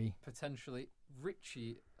 Richie. Potentially.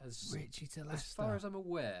 Richie to Leicester. As far as I'm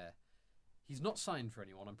aware, he's not signed for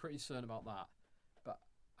anyone. I'm pretty certain about that.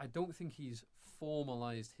 I don't think he's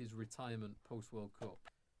formalised his retirement post-World Cup.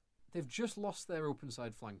 They've just lost their open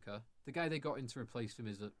side flanker. The guy they got in to replace him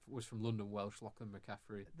was from London Welsh, Lachlan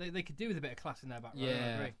McCaffrey. They could do with a bit of class in their back row.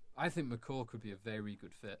 Yeah, I think McCall could be a very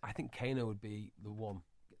good fit. I think Kano would be the one.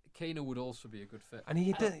 Kano would also be a good fit. And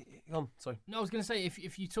he did. Sorry. No, I was going to say,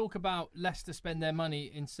 if you talk about Leicester spend their money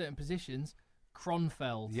in certain positions,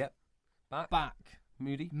 Kronfeld. Yep. Back.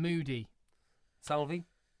 Moody. Salvi.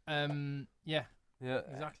 Yeah. Yeah.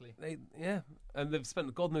 Exactly. And they've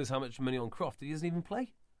spent God knows how much money on Croft. He doesn't even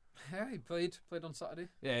play. Yeah, he played on Saturday.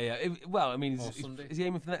 Yeah. Is he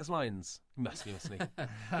aiming for the next Lions? He must be, mustn't he?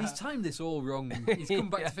 He's timed this all wrong. He's come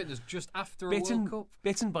back to fitness just after a World Cup.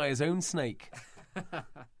 Bitten by his own snake.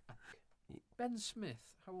 Ben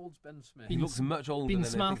Smith. How old's Ben Smith? He looks much older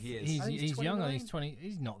than I think he is. He's young. He's 20.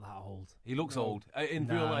 He's not that old. He looks old. In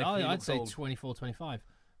real life, I'd say old. 24, 25.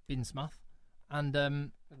 Ben Smith. And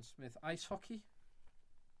Ben Smith, ice hockey.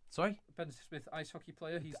 Sorry? Ben Smith, ice hockey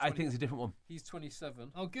player. I think it's a different one. He's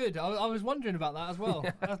 27. Oh, good. I was wondering about that as well.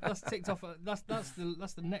 That's ticked off. That's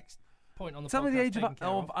the next point on the. Tell podcast me the age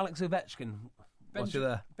of Alex Ovechkin. Whilst you're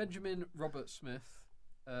there. Benjamin Robert Smith,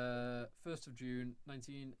 1st of June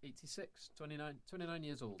 1986, 29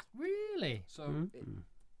 years old. Really? So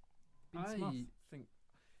I think it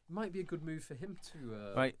might be a good move for him to.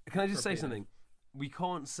 Right? Can I just say something? We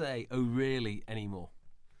can't say "oh really" anymore.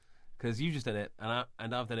 Because you've just done it, and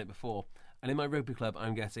I've done it before. And in my rugby club,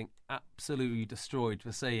 I'm getting absolutely destroyed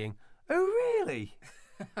for saying, "Oh, really?"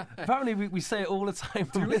 Apparently, we say it all the time.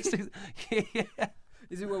 Do we? Yeah.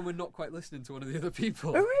 Is it when we're not quite listening to one of the other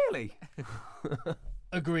people? Oh, really?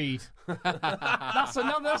 Agreed. That's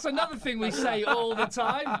another thing we say all the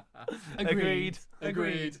time. Agreed.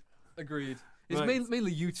 It's Right.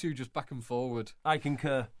 mainly you two just back and forward. I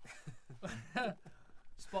concur.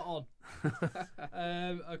 Spot on.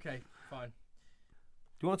 Okay, fine. Do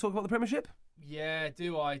you want to talk about the Premiership? Yeah,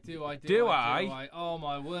 do I? Oh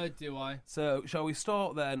my word, do I? So, shall we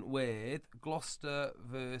start then with Gloucester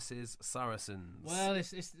versus Saracens? Well,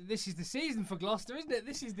 this is the season for Gloucester, isn't it?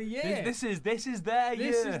 This is the year. This is their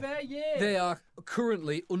year. This is their year. They are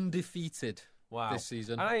currently undefeated this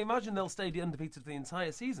season. And I imagine they'll stay undefeated for the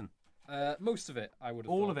entire season. Most of it, I would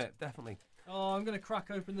have All thought. of it, definitely. Oh, I'm going to crack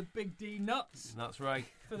open the Big D nuts That's right.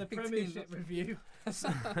 for the Premiership review.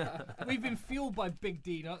 We've been fueled by Big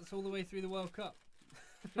D nuts all the way through the World Cup.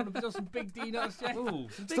 Do you want to put on some Big D nuts, Jeff? Ooh,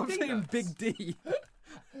 Stop saying Big D.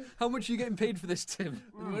 How much are you getting paid for this, Tim?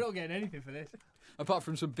 We're not getting anything for this. Apart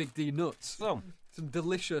from some Big D nuts. So, Some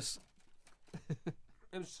delicious. it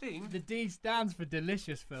would seem The D stands for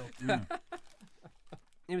delicious, Phil. that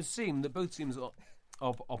both teams are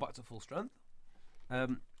back to full strength.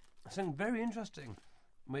 Something very interesting,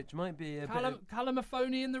 which might be a bit.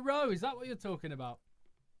 Calamafoni in the row. Is that what you're talking about?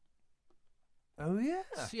 Oh yeah.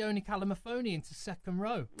 Sione Calamafoni into second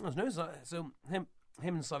row. There's no so him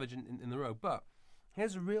and Savage in the row. But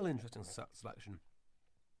here's a real interesting selection.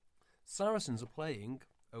 Saracens are playing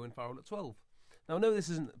Owen Farrell at 12. Now I know this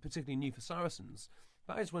isn't particularly new for Saracens,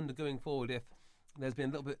 but I just wonder going forward if there's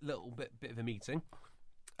been a little bit of a meeting.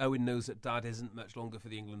 Owen knows that Dad isn't much longer for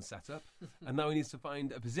the England setup, and now he needs to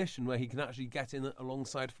find a position where he can actually get in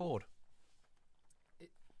alongside Ford.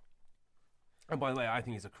 And by the way, I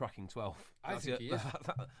think he's a cracking 12. I think he is.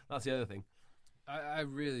 That's the other thing. I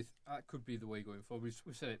really that could be the way going forward.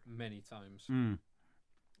 We've said it many times.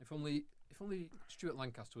 If only Stuart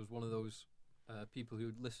Lancaster was one of those people who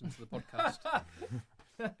would listen to the podcast.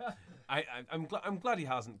 I'm glad he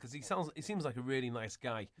hasn't, because he seems like a really nice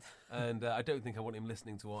guy, and I don't think I want him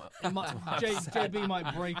listening to what JB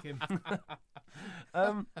might break him.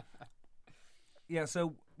 Yeah.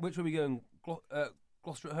 So which way are we going?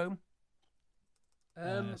 Gloucester at home.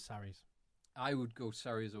 Sarries. I would go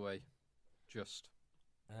Sarries away. Just.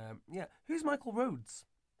 Yeah. Who's Michael Rhodes?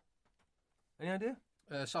 Any idea?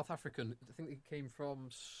 South African. I think he came from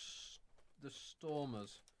the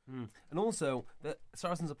Stormers. And also, the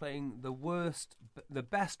Saracens are playing the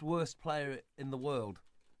best worst player in the world.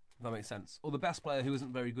 If that makes sense. Or the best player who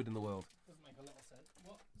isn't very good in the world. Doesn't make a lot of sense.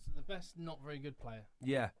 What? So the best, not very good player.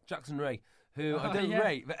 Yeah, Jackson Ray, who I don't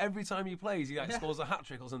rate, but every time he plays, he scores a hat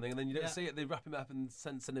trick or something, and then you don't see it. They wrap him up and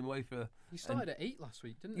send him away for. He started at 8 last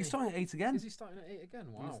week, didn't he? He's starting at 8 again. Is he starting at 8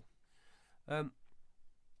 again? Wow.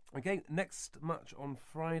 Okay, next match on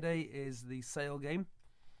Friday is the Sale game.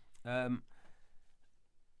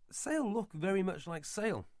 Sale look very much like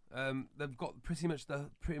Sale. They've got pretty much their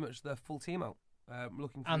full team out.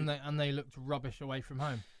 Looking for and they looked rubbish away from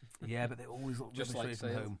home. Yeah, but they always look Just rubbish like away from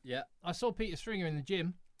Sale. home. Yeah. I saw Peter Stringer in the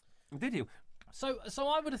gym. Did you? So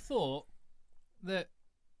I would have thought that.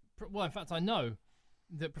 Well, in fact, I know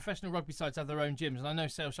that professional rugby sides have their own gyms, and I know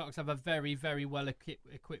Sale Sharks have a very, very well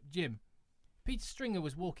equipped gym. Peter Stringer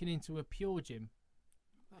was walking into a Pure gym.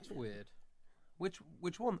 That's weird. Which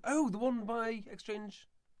one? Oh, the one by Exchange.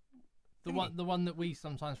 The one that we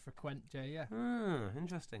sometimes frequent, Jay. Yeah.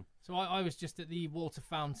 Interesting. So I was just at the water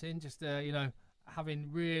fountain, just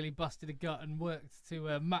having really busted a gut and worked to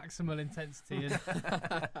maximal intensity,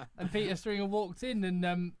 and Peter Stringer walked in,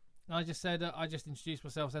 and I just said, I just introduced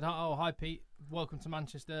myself, said, "Oh, hi, Pete. Welcome to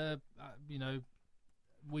Manchester.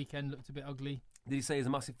 Weekend looked a bit ugly." Did he say he's a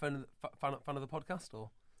massive fan of the podcast, or?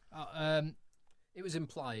 It was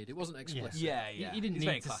implied. It wasn't explicit. Yeah. He didn't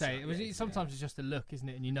need to say it. Sometimes it's just a look, isn't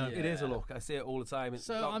it? And It is a look. I see it all the time.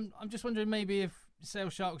 So I'm just wondering maybe if Sale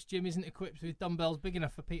Sharks gym isn't equipped with dumbbells big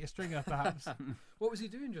enough for Peter Stringer, perhaps. What was he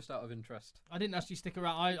doing, just out of interest? I didn't actually stick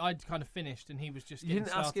around. I'd kind of finished, and he was just. You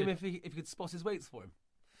didn't ask started. him if he could spot his weights for him.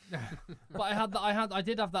 But I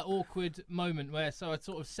did have that awkward moment where, so I'd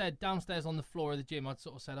sort of said downstairs on the floor of the gym, I'd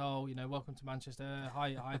sort of said, "Oh, welcome to Manchester.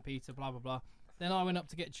 Hi, Peter. Blah blah blah." Then I went up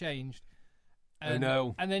to get changed. And,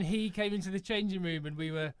 and then he came into the changing room, and we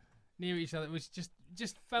were near each other. It was just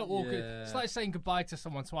felt awkward. It's like saying goodbye to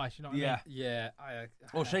someone twice. You know what I mean? Yeah.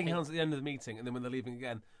 Or shaking hands at the end of the meeting, and then when they're leaving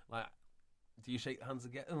again, like, do you shake hands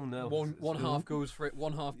again? Oh no! One half goes for it,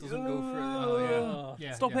 one half doesn't go for it. Oh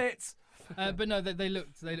yeah. Stop it! But no, they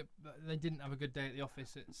didn't have a good day at the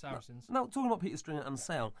office at Saracens. Now, talking about Peter Stringer and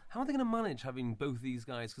Sale, how are they going to manage having both these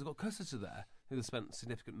guys? Because they've got Cussiter there, who they've spent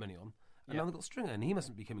significant money on, and now they've got Stringer, and he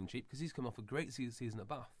mustn't be coming cheap because he's come off a great season at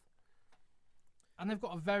Bath. And they've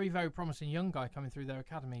got a very, very promising young guy coming through their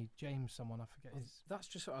academy, James someone, I forget his... That's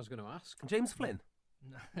just what I was going to ask. James Flynn?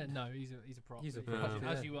 No, he's a prop. He's a prop,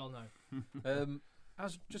 as you well know. I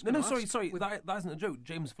was just sorry, that isn't a joke.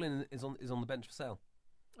 James Flynn is on the bench for Sale.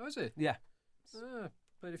 Oh, is he? Yeah.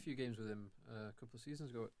 Played a few games with him a couple of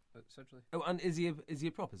seasons ago at Sedgley. Oh, and is he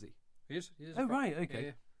a prop, is he? He is. Oh, right,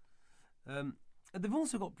 okay. Yeah. They've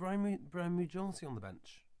also got Brian Mujolsi on the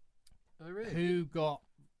bench. Oh, really? Who got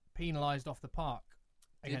penalised off the park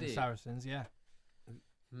against Saracens, yeah.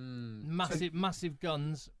 Massive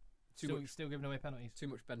guns, still giving away penalties. Too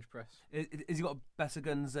much bench press. Has he got better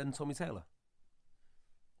guns than Tommy Taylor?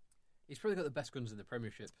 He's probably got the best guns in the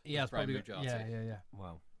Premiership. He has probably got, yeah.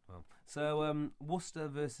 Wow. So Worcester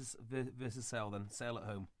versus Sale then. Sale at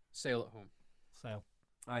home. Sale at home. Sale.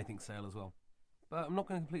 I think Sale as well. But I'm not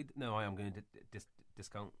going to completely... No, I am going to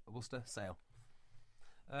discount Worcester. Sale.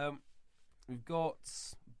 We've got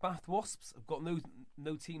Bath Wasps. I've got no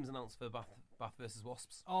teams announced for Bath versus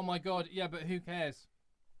Wasps. Oh my God, yeah, but who cares?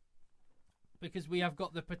 Because we have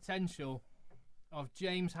got the potential of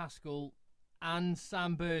James Haskell and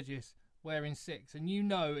Sam Burgess wearing 6, and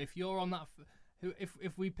if you're on that,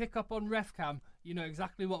 if we pick up on RefCam, you know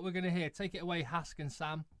exactly what we're going to hear. Take it away, Hask and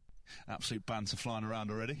Sam. Absolute banter flying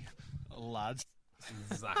around already, lads.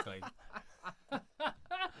 Exactly.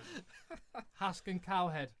 Hask and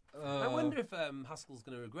Cowhead. I wonder if Haskell's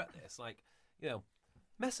going to regret this. Like,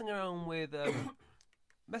 messing around with Burgess.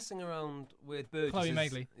 Chloe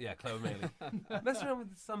Madeley. Yeah, Chloe Madeley. Messing around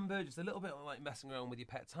with Sam Burgess, a little bit like messing around with your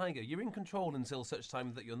pet tiger. You're in control until such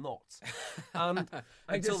time that you're not. And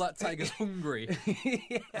until that tiger's hungry.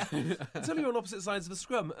 Until you're on opposite sides of the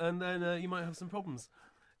scrum, and then you might have some problems.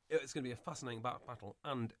 It's going to be a fascinating battle.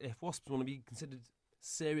 And if Wasps want to be considered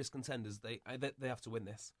serious contenders, they have to win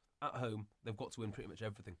this. At home, they've got to win pretty much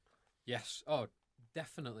everything. Yes. Oh,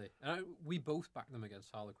 definitely. And we both backed them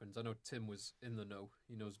against Harlequins. I know Tim was in the know.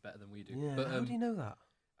 He knows better than we do. Yeah, but, how do you know that?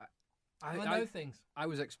 I know things. I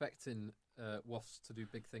was expecting Wasps to do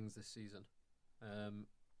big things this season. And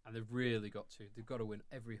they've really got to. They've got to win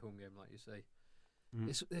every home game, like you say.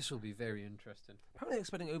 This will be very interesting. Apparently they're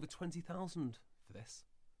expecting over 20,000 for this.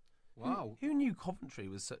 Wow. Who knew Coventry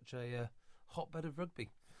was such a hotbed of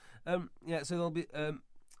rugby? So there'll be...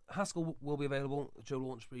 Haskell will be available. Joe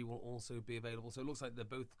Launchbury will also be available. So it looks like they've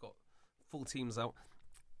both got full teams out.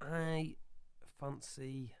 I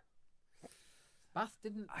fancy... Bath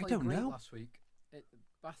didn't play great last week.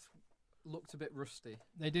 Bath looked a bit rusty.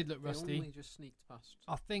 They did look rusty. They only just sneaked past.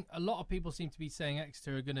 I think a lot of people seem to be saying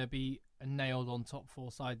Exeter are going to be a nailed on top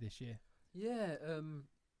 4 side this year. Yeah,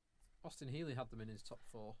 Austin Healy had them in his top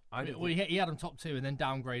 4. He had them top 2 and then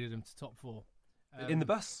downgraded them to top 4. In the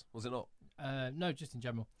bus, was it not? No, just in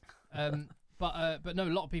general. But no, a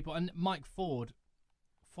lot of people, and Mike Ford,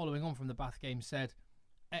 following on from the Bath game, said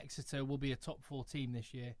Exeter will be a top 4 team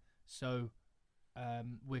this year. So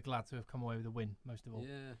we're glad to have come away with a win, most of all.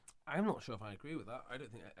 Yeah, I'm not sure if I agree with that. I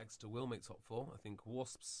don't think Exeter will make top 4. I think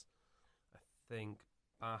Wasps, I think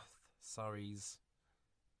Bath, Surrey's,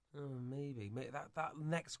 Oh, maybe. That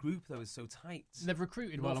next group, though, is so tight. They've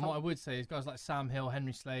recruited well, and what I would say is guys like Sam Hill,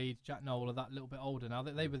 Henry Slade, Jack Noel are that little bit older now.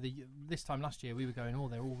 They were this time last year we were going,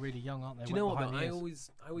 they're all really young, aren't they? Do you know what? I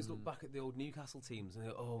always look back at the old Newcastle teams and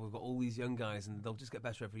go, we've got all these young guys, and they'll just get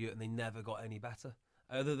better every year, and they never got any better.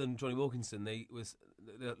 Other than Johnny Wilkinson, they're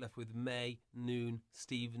left with May, Noon,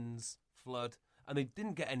 Stevens, Flood, and they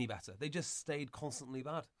didn't get any better. They just stayed constantly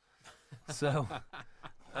bad. So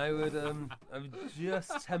I would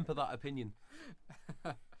just temper that opinion.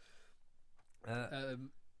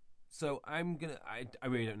 So I'm gonna. I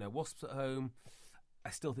really don't know. Wasps at home. I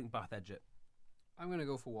still think Bath edge it. I'm gonna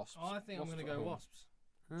go for Wasps. I think Wasps I'm gonna go home. Wasps.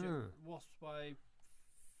 Wasps by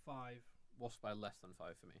 5. Wasps by less than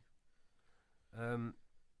 5 for me.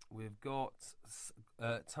 We've got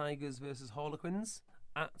Tigers versus Harlequins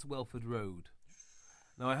at Welford Road.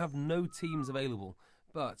 Now I have no teams available,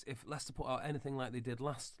 but if Leicester put out anything like they did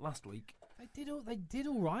last week, they did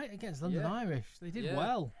all right against London Irish. They did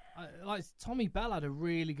well. Like Tommy Bell had a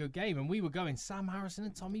really good game, and we were going Sam Harrison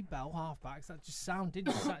and Tommy Bell halfbacks. That just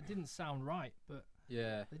didn't sound right, but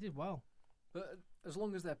they did well. But as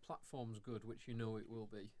long as their platform's good, which you know it will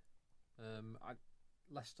be,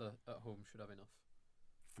 Leicester at home should have enough.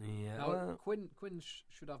 Yeah. Now, Quinn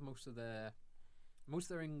should have most of their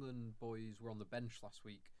England boys were on the bench last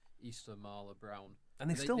week. Easter, Marler, Brown, and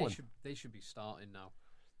they still won. They should be starting now.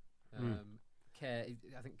 Kerr,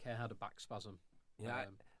 I think Kerr had a back spasm. Yeah,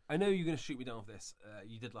 I know you're going to shoot me down with this.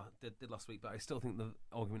 You did last week, but I still think the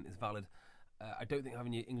argument is valid. I don't think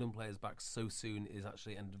having your England players back so soon is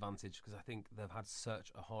actually an advantage, because I think they've had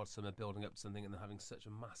such a hard summer building up to something, and they're having such a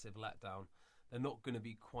massive letdown. They're not going to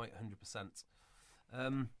be quite 100%.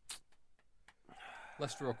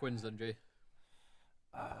 Leicester or Quins then, Jay?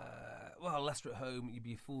 Well, Leicester at home, you'd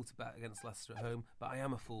be a fool to bet against Leicester at home, but I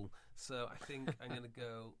am a fool, so I think I'm going to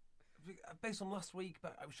go based on last week.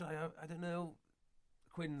 But I don't know.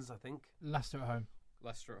 Quins, I think. Leicester at home.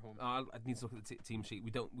 Leicester at home. I need to look at the team sheet.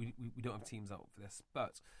 We don't have teams out for this,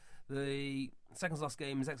 but the second to last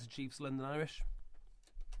game is Exeter Chiefs, London Irish.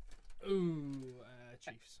 Ooh,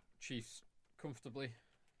 Chiefs. Chiefs comfortably.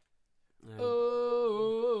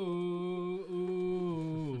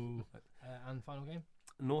 And final game?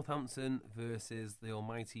 Northampton versus the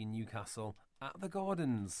almighty Newcastle at the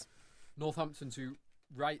Gardens. Northampton to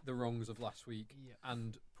right the wrongs of last week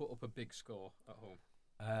and put up a big score at home.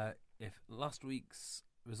 If last week's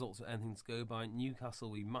results are anything to go by, Newcastle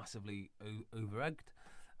will be massively over-egged,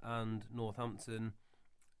 and Northampton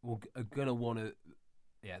are going to want to.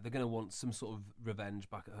 Yeah, they're going to want some sort of revenge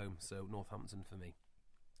back at home. So Northampton for me.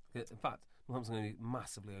 In fact, Northampton's going to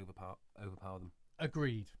massively overpower them.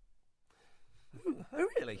 Agreed. Oh,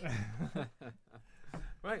 really?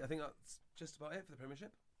 Right, I think that's just about it for the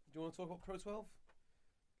Premiership. Do you want to talk about Pro 12?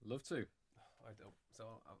 Love to. I don't,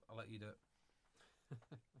 so I'll let you do it.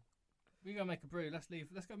 We go make a brew. Let's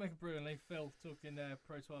go make a brew and leave Phil talking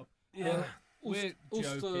Pro 12. Yeah. We're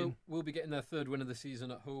Ulster joking. will be getting their third win of the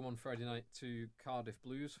season at home on Friday night to Cardiff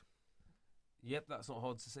Blues. Yep, that's not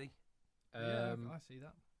hard to see. I see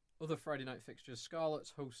that. Other Friday night fixtures: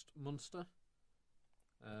 Scarlets host Munster.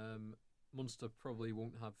 Munster probably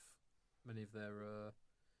won't have many of their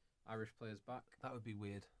Irish players back. That would be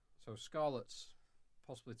weird. So Scarlets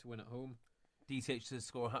possibly to win at home. DTH to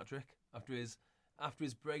score a hat-trick after his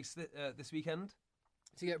brace this weekend.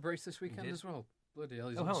 To get a brace this weekend as well. Bloody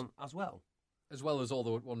hell! As well. As well as all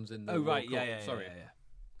the ones in the World Cup. Yeah. Sorry.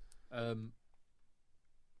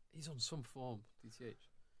 He's on some form,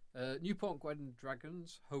 DTH. Newport Gwyn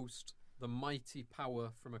Dragons host the mighty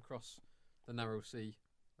power from across the narrow sea,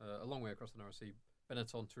 a long way across the narrow sea,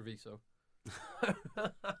 Benetton Treviso.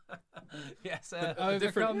 Yes,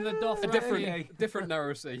 overcome the Dothraki. Different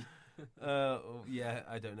narrow sea. Yeah,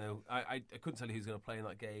 I don't know. I couldn't tell you who's going to play in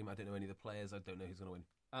that game. I don't know any of the players. I don't know who's going to win.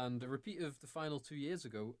 And a repeat of the final 2 years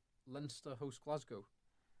ago, Leinster host Glasgow,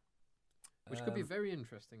 which could be a very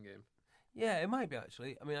interesting game. Yeah, it might be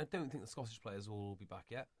actually. I mean, I don't think the Scottish players will all be back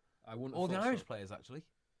yet. I wouldn't. Or the Irish players actually.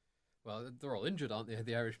 Well, they're all injured, aren't they?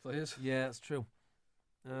 The Irish players. Yeah, that's true.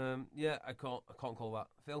 Yeah, I can't call that.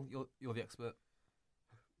 Phil, you're the expert.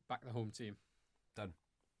 Back the home team. Done.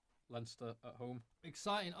 Leinster at home.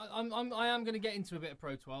 Exciting. I am going to get into a bit of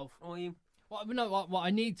Pro 12. Are you? Well, no, what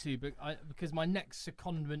I need to, because my next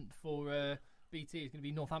secondment for BT is going to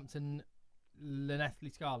be Northampton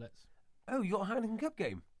Llanelli Scarlets. Oh, you got a Heineken Cup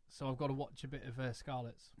game? So I've got to watch a bit of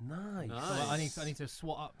Scarlets. Nice. So I need to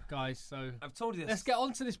swat up, guys. So I've told you this. Let's get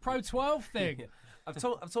on to this Pro 12 thing. Yeah.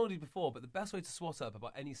 I've told you before, but the best way to swat up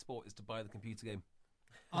about any sport is to buy the computer game.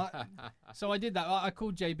 So I did that. I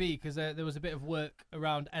called JB because there was a bit of work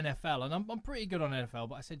around NFL, and I'm pretty good on NFL.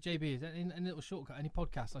 But I said, JB, is there any little shortcut, any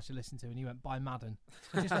podcast I should listen to? And he went, buy Madden.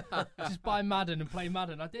 Just buy Madden and play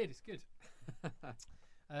Madden. I did. It's good.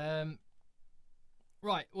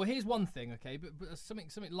 Right. Well, here's one thing, okay, but something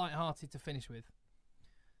light-hearted to finish with.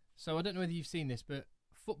 So I don't know whether you've seen this, but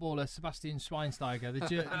footballer Sebastian Schweinsteiger,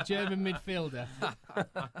 the German midfielder,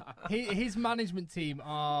 his management team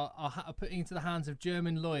are putting into the hands of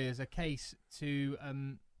German lawyers a case to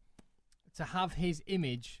have his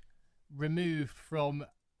image removed from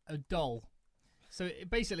a doll. So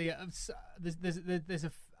basically, there's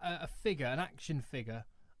a figure, an action figure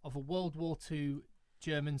of a World War II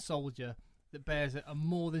German soldier that bears a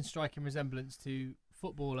more than striking resemblance to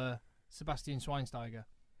footballer Sebastian Schweinsteiger.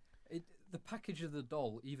 The package of the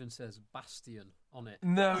doll even says Bastion on it.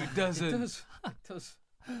 No, it doesn't. It does.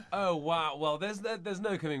 Oh wow! Well, there's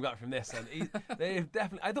no coming back from this. And they've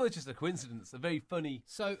definitely. I thought it's just a coincidence. A very funny.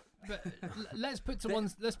 So, but let's put to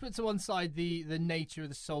one side the nature of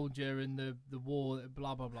the soldier and the war.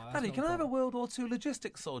 Blah blah blah. Paddy, can I have a World War II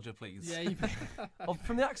logistics soldier, please? Yeah,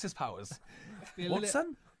 from the Axis powers.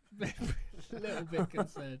 Watson? A little bit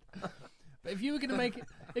concerned. But if you were going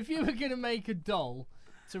to make a doll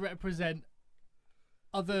to represent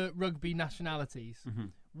other rugby nationalities,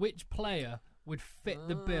 which player would fit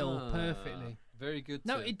the bill perfectly? Very good.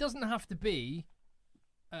 Now, it doesn't have to be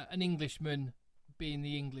an Englishman being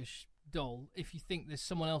the English doll if you think there's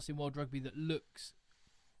someone else in world rugby that looks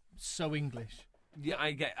so English. Yeah,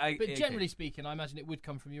 But generally speaking, I imagine it would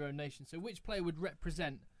come from your own nation. So which player would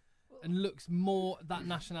represent and looks more that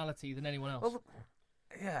nationality than anyone else? Well,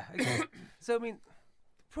 yeah. Okay. So, I mean,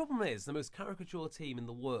 the problem is the most caricature team in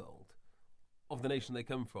the world of the nation they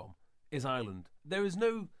come from is Ireland. There is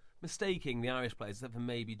no mistaking the Irish players, except for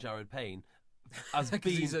maybe Jared Payne, as being...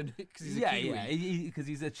 Because he's a Kiwi. Yeah, because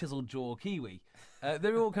he's a chiseled jaw Kiwi.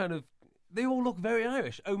 They're all kind of... They all look very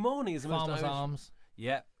Irish. O'Mahony is the most Farmer's Irish. arms.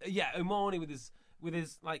 Yeah, O'Mahony with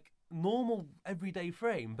his like normal everyday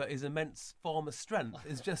frame, but his immense farmer strength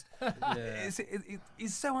is just...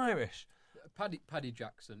 He's so Irish. Paddy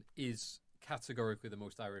Jackson is categorically the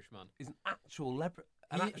most Irish man. He's an actual leprechaun.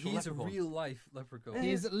 He's a real-life leprechaun.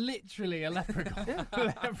 He is literally a leprechaun.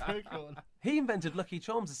 Leprechaun. He invented Lucky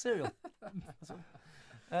Charms as cereal. So...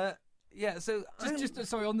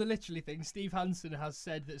 Sorry, on the literally thing, Steve Hansen has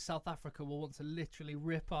said that South Africa will want to literally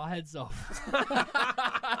rip our heads off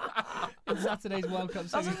in Saturday's World Cup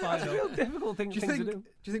semi-final. That's a real difficult thing to do. Do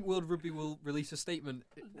you think World Rugby will release a statement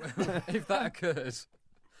if that occurs?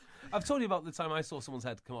 I've told you about the time I saw someone's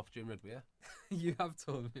head come off during rugby, yeah? You have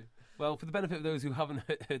told me. Well, for the benefit of those who haven't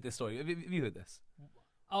heard this story, have you heard this?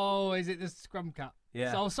 Oh, is it the scrum cap?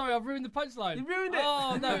 Yeah. So, sorry, I've ruined the punchline. You ruined it!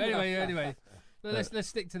 Oh, no, anyway. Let's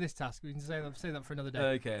stick to this task. We can say that for another day.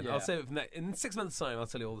 Okay, yeah. I'll save it for in 6 months' time. I'll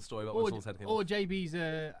tell you all the story about when someone's head came off. Or JB's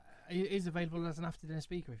is available as an after-dinner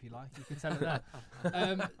speaker if you like. You can tell it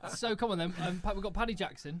there. So come on then. We've got Paddy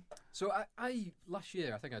Jackson. So I last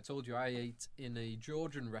year, I think I told you, I ate in a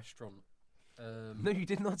Georgian restaurant. No, you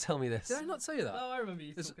did not tell me this. Did I not tell you that? Oh, I remember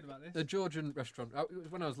you talking about this. A Georgian restaurant. It was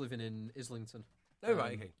when I was living in Islington. Oh,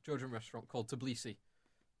 right, okay. Georgian restaurant called Tbilisi,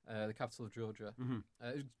 the capital of Georgia. Mm-hmm.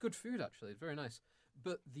 It was good food, actually. It's very nice.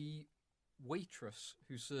 But the waitress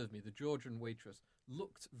who served me, the Georgian waitress,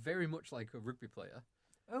 looked very much like a rugby player.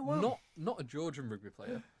 Oh, wow. Not a Georgian rugby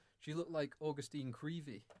player. She looked like Augustine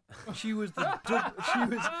Creevy. She was the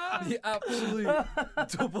absolute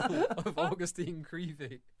double of Augustine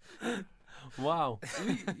Creevy. Wow.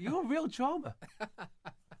 You're a real charmer.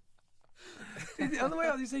 On the way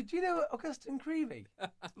out, you say, do you know Augustine Creevy?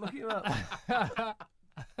 Look him up.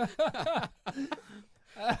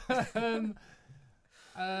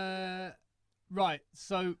 Right,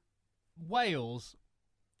 so Wales.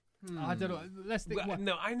 I don't know. Let's think.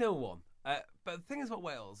 No, I know one. But the thing is about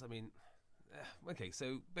Wales, I mean, okay,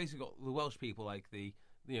 so basically got the Welsh people like the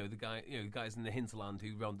guys in the hinterland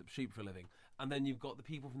who round up sheep for a living, and then you've got the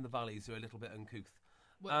people from the valleys who are a little bit uncouth.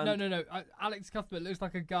 Well, no. Alex Cuthbert looks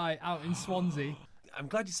like a guy out in Swansea. I'm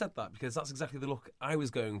glad you said that because that's exactly the look I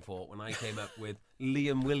was going for when I came up with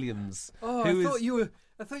Liam Williams. Oh, I thought you were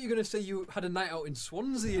going to say you had a night out in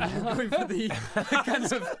Swansea and you were going for the kind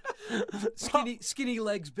of skinny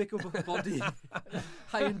legs, big up body,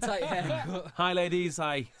 high and tight hair. Hi ladies,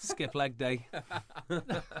 I skip leg day.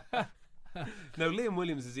 No, Liam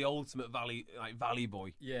Williams is the ultimate valley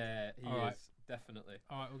boy. Yeah, he is, definitely.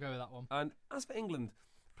 All right, we'll go with that one. And as for England,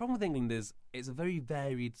 the problem with England is it's a very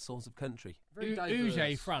varied sort of country. Very diverse.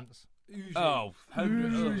 Uge, France. Uge. Oh,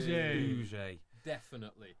 Uge.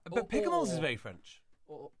 Definitely. But Pickamals is very French.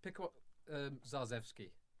 Or pick what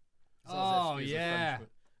Zarzewski. Oh, is yeah.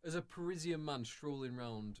 as a Parisian man strolling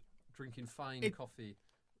round, drinking fine coffee,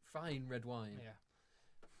 fine red wine. Yeah.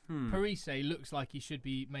 Parise looks like he should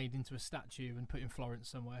be made into a statue and put in Florence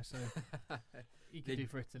somewhere, so he could do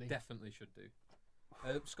for Italy. Definitely should do.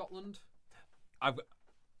 Scotland? I've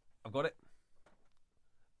got it.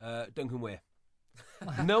 Duncan Weir.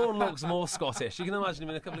 No one looks more Scottish. You can imagine him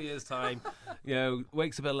in a couple of years' time.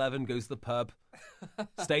 Wakes up at 11, goes to the pub,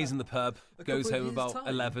 stays in the pub, goes home about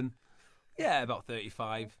 11. Yeah, about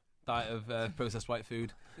 35. Diet of processed white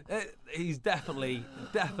food. He's definitely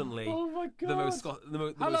Oh my God. the most Scottish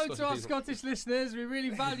Hello to our people. Scottish listeners. We really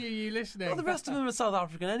value you listening. Well, the rest of them are South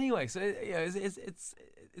African anyway, so it's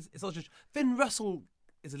not just. Finn Russell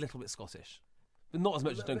is a little bit Scottish, but not as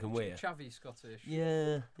much as Duncan Weir. Chavvy Scottish.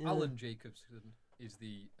 Yeah. Alan Jacobson is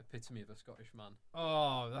the epitome of a Scottish man.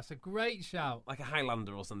 Oh, that's a great shout. Like a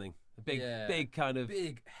Highlander or something. A big kind of...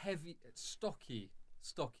 Big, heavy, stocky,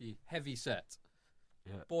 heavy set.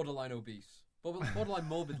 Yeah. Borderline obese. Borderline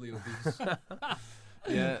morbidly obese.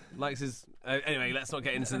 Yeah, likes his... anyway, let's not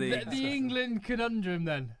get into the England conundrum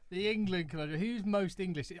then. The England conundrum. Who's most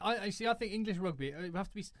English? I think English rugby, it would have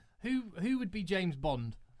to be... Who would be James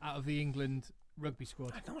Bond out of the England rugby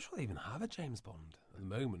squad? I'm not sure they even have a James Bond at the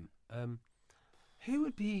moment. Who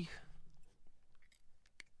would be...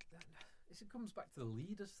 It comes back to the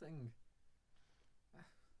leaders thing.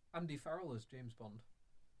 Andy Farrell as James Bond.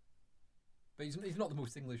 But he's not the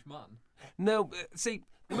most English man. No, see,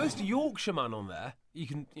 the most Yorkshire man on there, you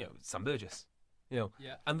can, Sam Burgess. Yeah.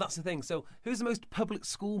 And that's the thing. So, who's the most public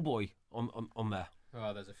schoolboy on there?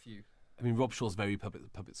 Oh, there's a few. I mean, Rob Shaw's very public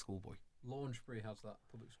schoolboy. Launchbury has that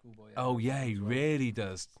public schoolboy. Oh, yeah, he really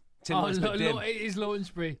does. Tim it is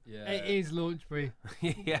Launchbury. Yeah. It is Launchbury.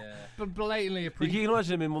 Yeah. But blatantly a You prefect. can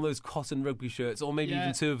imagine him in one of those cotton rugby shirts, or maybe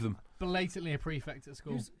even two of them. Blatantly a prefect at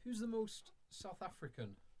school. Who's the most South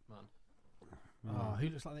African man? Oh, who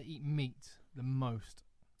looks like they eat meat the most?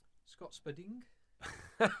 Scott Spedding?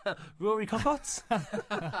 Rory Cockott?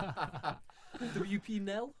 W.P.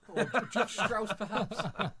 Nell? Or Josh Strauss, perhaps?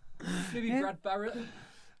 Maybe Brad Barrett?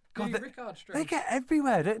 God, Maybe Rickard Strauss? they get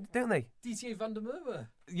everywhere, don't they? DTA van der Merwe?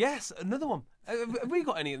 Yes, another one. Have we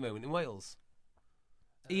got any at the moment in Wales?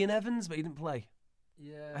 Ian Evans, but he didn't play.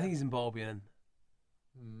 Yeah. I think he's Zimbabwean.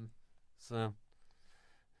 So,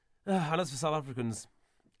 and as for South Africans,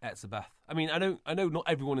 Etzebeth. I mean, I know not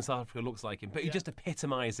everyone in South Africa looks like him, but he just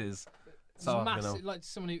epitomises South Africa. Massive, like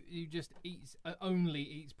someone who just eats only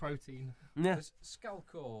eats protein. Yeah. There's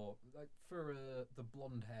Scalcor, like for the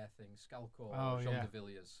blonde hair thing, Scalcor Oh, Jean yeah. de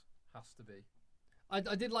Villiers has to be. I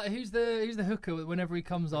did like who's the hooker whenever he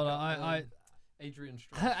comes on. Adrian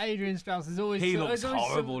Strauss. Adrian Strauss. There's always He looks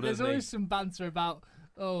horrible, there's doesn't he? always some banter about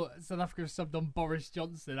South Africa subbed on Boris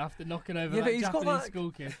Johnson after knocking over Yeah, but that he's got Japanese that-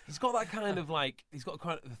 school kid. He's got that kind of he's got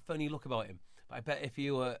quite a funny look about him. But I bet if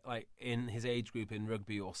you were like in his age group in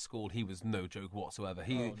rugby or school, he was no joke whatsoever.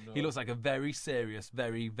 He looks like a very serious,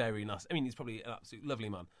 very, very nice. I mean, he's probably an absolute lovely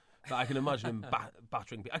man. But I can imagine him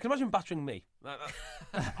battering. I can imagine him battering me.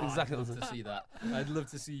 Exactly. I'd love to see that. I'd love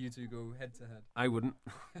to see you two go head to head. I wouldn't.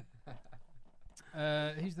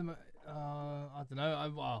 Who's the? I don't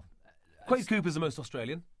know. Quade Cooper's the most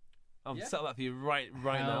Australian. I'll Yeah. settle that for you right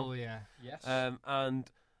now. Oh yeah. Yes. And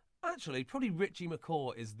actually, probably Richie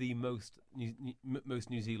McCaw is the most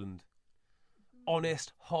New Zealand.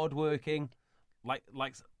 Honest, hardworking,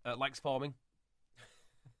 likes farming.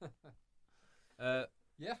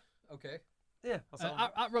 Yeah. Okay. Yeah.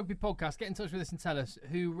 At Rugby Podcast, get in touch with us and tell us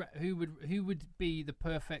who would be the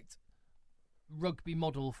perfect rugby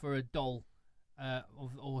model for a doll,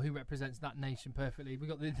 or who represents that nation perfectly. We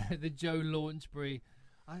got the Joe Launchbury.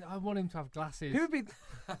 I want him to have glasses. Who would be?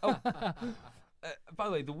 By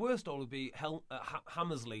the way, the worst doll would be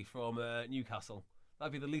Hammersley from Newcastle.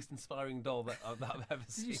 That'd be the least inspiring doll that I've ever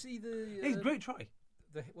seen. Did you see the? He's a great try.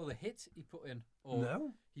 The hit he put in, or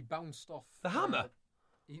No. he bounced off The hammer.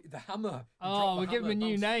 The hammer. He Oh, dropped we're the giving him a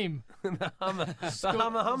hammer, new name. The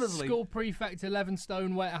Hammer Hammersley. School prefect 11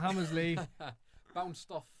 stone weight Hammersley.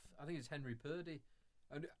 bounced off. I think it's Henry Purdy,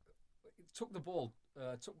 and it took the ball,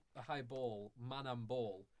 took a high ball, man and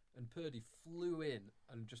ball, and Purdy flew in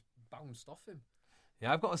and just bounced off him.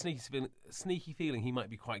 Yeah, I've got a sneaky feeling he might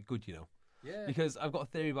be quite good, Yeah. because I've got a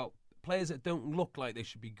theory about players that don't look like they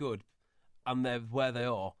should be good, and they're where they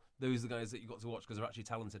are. Those are the guys that you've got to watch because they're actually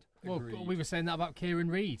talented. Well, Agreed. we were saying that about Kieran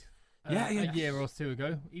Reid. Yeah. A year or two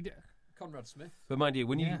ago. Conrad Smith. But mind you,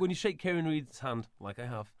 when you shake Kieran Reid's hand, like I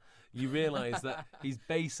have, you realise that he's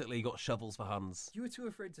basically got shovels for hands. You were too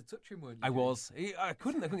afraid to touch him, weren't you? I was. I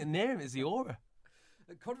couldn't get near him. It's the aura.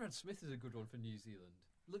 Conrad Smith is a good one for New Zealand.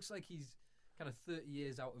 Looks like he's kind of 30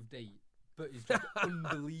 years out of date, but is just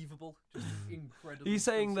unbelievable. Just incredible. Are you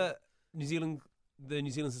saying that the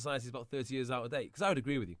New Zealand Society is about 30 years out of date? Because I would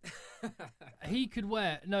agree with you. He could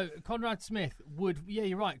wear... No, Conrad Smith would... Yeah,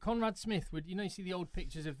 you're right. Conrad Smith would... You see the old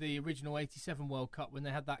pictures of the original 87 World Cup when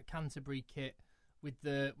they had that Canterbury kit with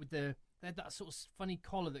the... They had that sort of funny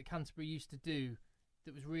collar that Canterbury used to do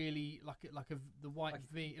that was really the white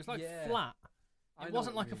V. It was flat. It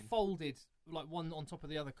wasn't like a folded, like one on top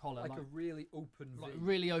of the other collar. Like a really open V. Like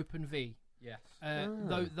really open V. Yes.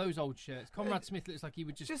 Those old shirts. Conrad Smith looks like he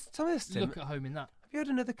would just tell me this, Tim. look at home in that. Have you had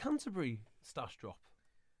another Canterbury stash drop?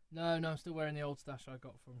 No, I'm still wearing the old stash I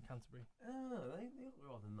got from Canterbury. Oh, they look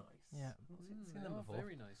rather nice. Yeah. Seen them before.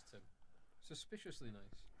 Very nice, Tim. Suspiciously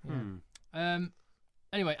nice. Yeah.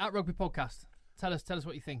 Anyway, at Rugby Podcast, tell us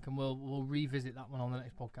what you think, and we'll revisit that one on the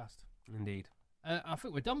next podcast. Indeed. I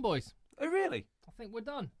think we're done, boys. Oh, really? I think we're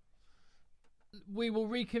done. We will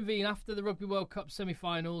reconvene after the Rugby World Cup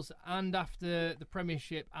semi-finals and after the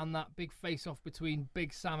Premiership and that big face-off between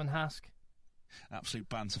Big Sam and Hask. Absolute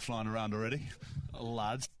banter flying around already.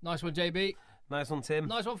 Lads. Nice one, JB. Nice one, Tim.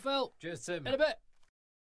 Nice one, Phil. Cheers, Tim. In a bit.